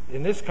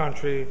in this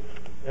country,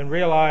 and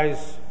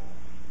realize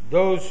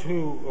those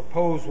who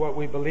oppose what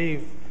we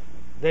believe,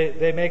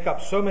 they make up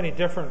so many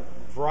different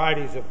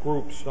varieties of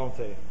groups, don't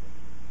they?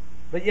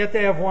 But yet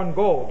they have one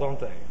goal, don't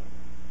they?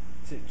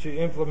 To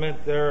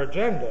implement their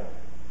agenda.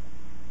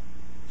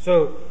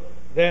 So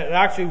they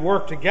actually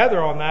work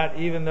together on that,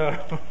 even though,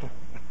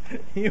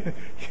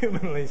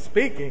 humanly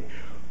speaking,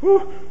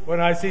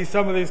 when I see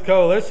some of these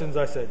coalitions,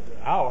 I said,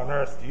 how on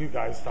earth do you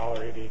guys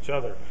tolerate each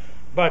other?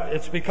 But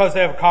it's because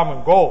they have a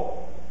common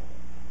goal.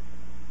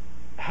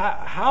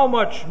 How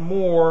much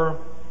more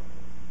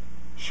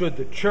should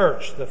the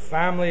church, the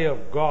family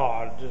of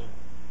God,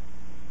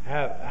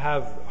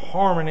 have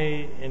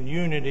harmony and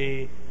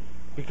unity,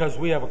 because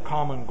we have a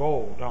common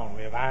goal, don't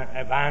we?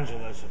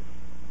 Evangelism,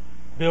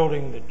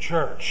 building the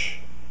church.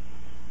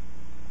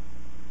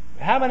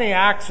 How many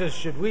axes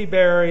should we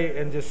bury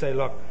and just say,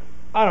 look,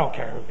 I don't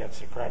care who gets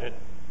the credit.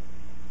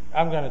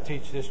 I'm going to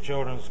teach this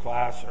children's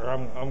class, or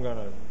I'm going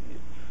to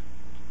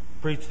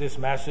preach this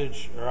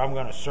message, or I'm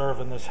going to serve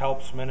in this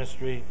helps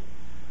ministry,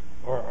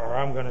 or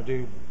I'm going to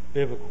do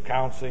biblical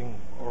counseling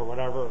or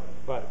whatever.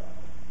 But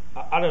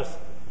I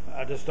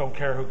just don't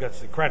care who gets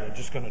the credit. I'm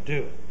just going to do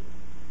it.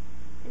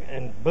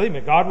 And believe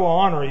me, God will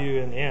honor you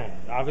in the end.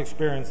 I've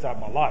experienced that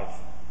in my life,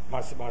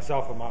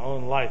 myself in my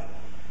own life.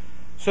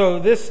 So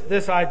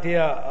this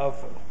idea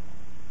of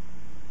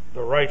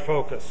the right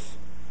focus,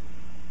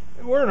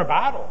 we're in a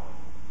battle.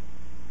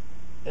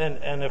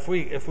 And if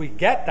we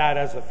get that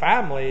as a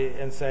family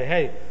and say,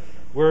 hey,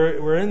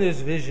 we're in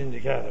this vision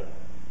together.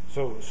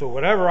 So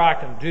whatever I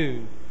can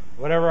do,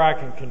 whatever I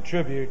can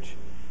contribute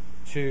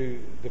to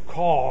the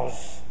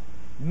cause,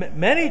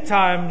 many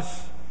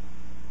times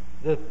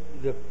the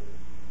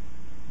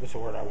what's the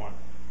word I want?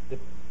 The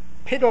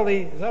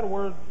piddly, is that a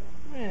word?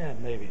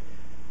 Maybe.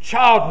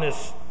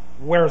 Childness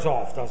wears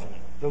off, doesn't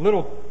it? The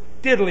little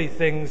diddly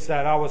things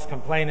that I was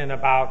complaining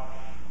about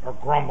or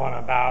grumbling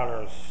about,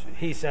 or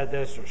he said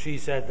this or she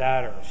said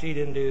that, or she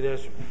didn't do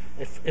this,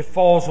 it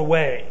falls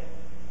away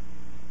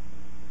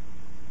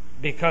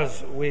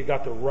because we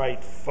got the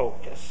right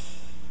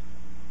focus.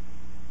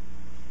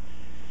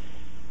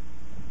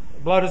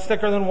 Blood is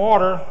thicker than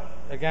water,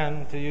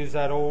 again, to use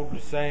that old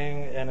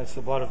saying, and it's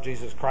the blood of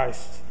Jesus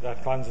Christ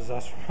that cleanses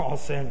us from all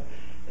sin,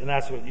 and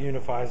that's what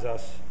unifies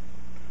us.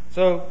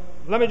 So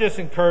let me just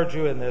encourage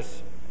you in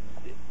this.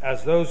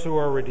 As those who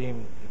are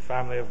redeemed, the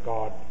family of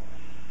God,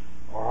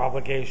 our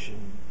obligation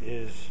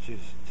is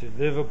to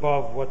live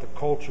above what the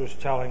culture is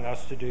telling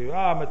us to do.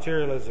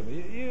 Materialism.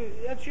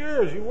 That's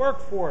yours. You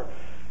work for it.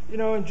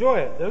 Enjoy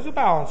it. There's a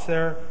balance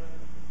there.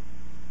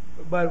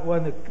 But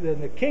when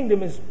the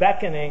kingdom is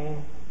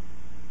beckoning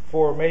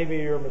for maybe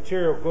your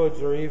material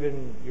goods or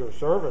even your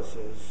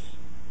services,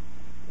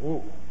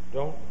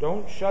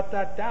 don't shut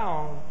that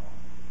down,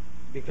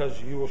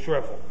 because you will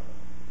shrivel,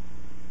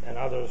 and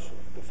others,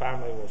 the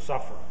family, will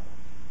suffer.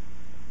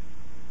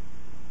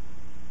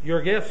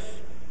 Your gifts,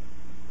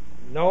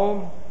 know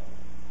them,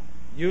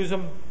 use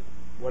them,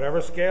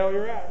 whatever scale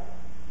you're at.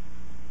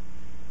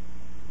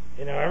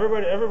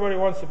 Everybody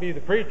wants to be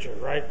the preacher,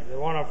 right? They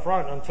want up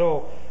front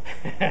until,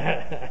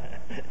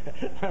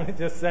 let me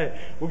just say,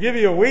 we'll give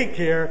you a week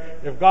here.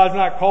 If God's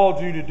not called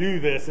you to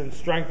do this and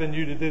strengthened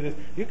you to do this,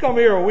 you come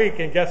here a week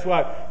and guess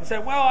what? You say,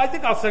 well, I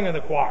think I'll sing in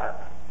the choir.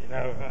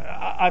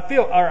 I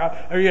feel,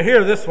 or you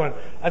hear this one,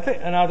 I think,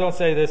 and I don't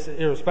say this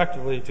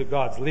irrespectively to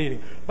God's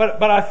leading,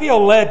 but I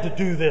feel led to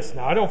do this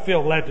now. I don't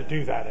feel led to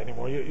do that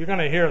anymore. You're going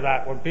to hear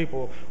that when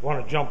people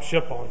want to jump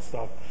ship on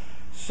stuff.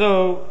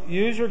 So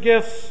use your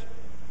gifts,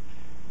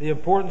 the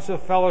importance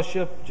of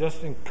fellowship,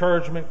 just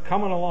encouragement,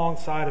 coming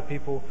alongside of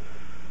people.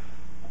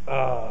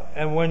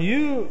 And when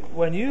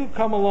you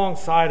come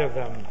alongside of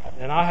them,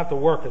 and I have to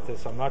work at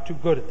this, I'm not too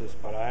good at this,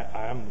 but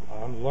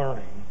I'm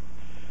learning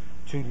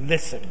to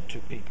listen to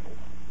people,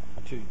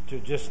 to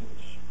just,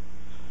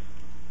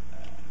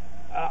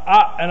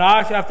 and I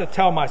actually have to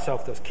tell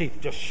myself this, Keith,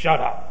 just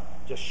shut up.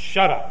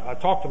 I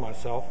talk to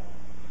myself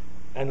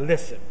and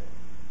listen.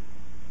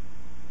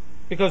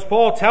 Because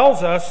Paul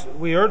tells us,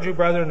 we urge you,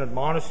 brethren,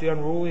 admonish the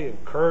unruly,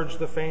 encourage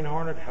the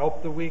faint-hearted,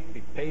 help the weak,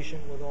 be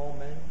patient with all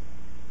men.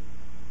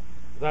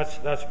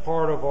 That's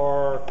part of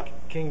our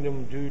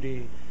kingdom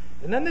duty.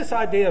 And then this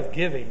idea of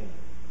giving,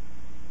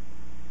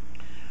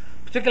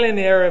 particularly in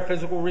the area of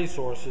physical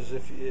resources,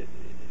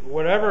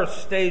 whatever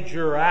stage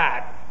you're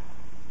at,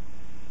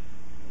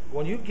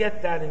 when you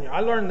get that in I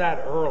learned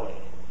that early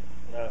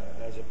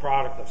as a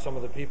product of some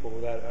of the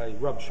people that I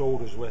rubbed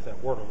shoulders with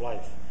at Word of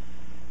Life.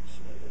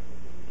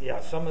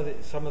 Some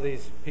of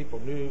these people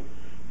knew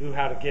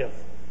how to give,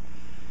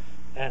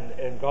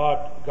 and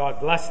God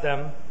blessed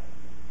them,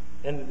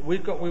 and we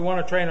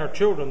want to train our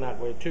children that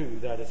way too.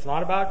 That it's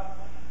not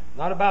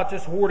about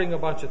just hoarding a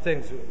bunch of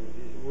things.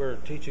 We're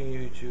teaching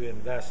you to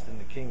invest in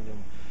the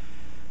kingdom.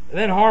 And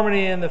then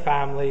harmony in the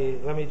family.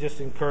 Let me just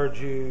encourage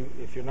you,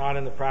 if you're not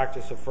in the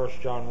practice of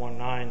 1 John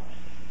 1:9,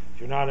 if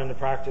you're not in the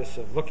practice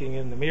of looking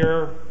in the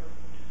mirror,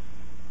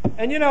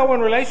 and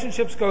when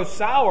relationships go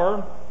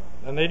sour,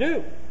 and they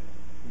do,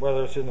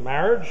 whether it's in the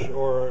marriage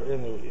or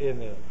in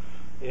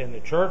the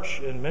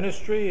church, in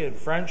ministry, in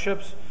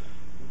friendships,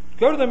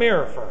 go to the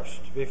mirror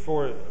first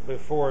before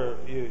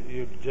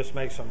you just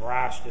make some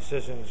rash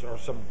decisions or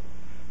some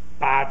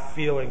bad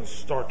feelings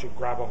start to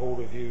grab a hold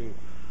of you.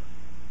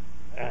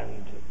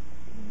 And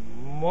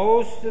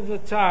most of the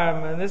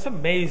time, and it's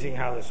amazing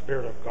how the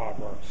Spirit of God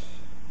works,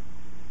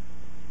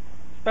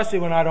 especially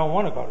when I don't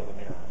want to go to the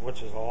mirror,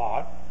 which is a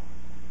lot,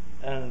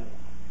 and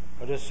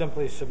I just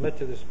simply submit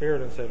to the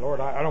Spirit and say, Lord,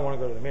 I don't want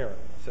to go to the mirror.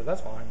 I said,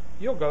 that's fine.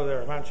 You'll go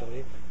there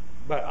eventually,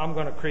 but I'm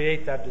going to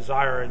create that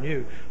desire in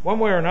you one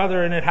way or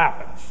another, and it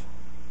happens.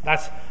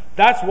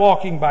 That's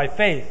walking by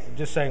faith,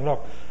 just saying,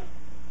 look,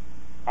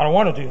 I don't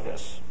want to do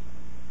this.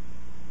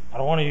 I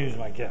don't want to use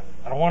my gift.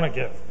 I don't want to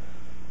give.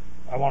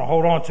 I want to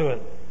hold on to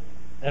it.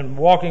 And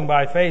walking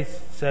by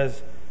faith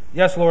says,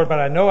 yes, Lord, but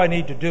I know I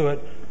need to do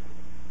it.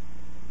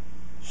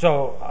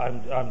 So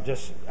I'm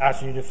just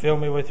asking you to fill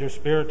me with your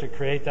Spirit to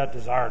create that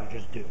desire to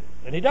just do it.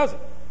 And he does it.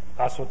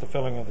 That's what the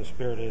filling of the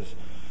Spirit is.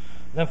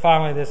 And then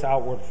finally, this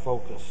outward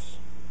focus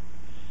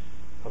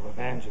of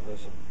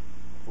evangelism.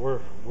 We're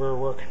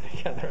working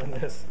together in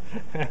this.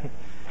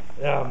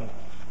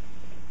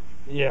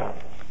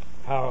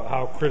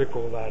 How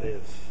critical that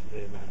is.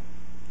 Amen.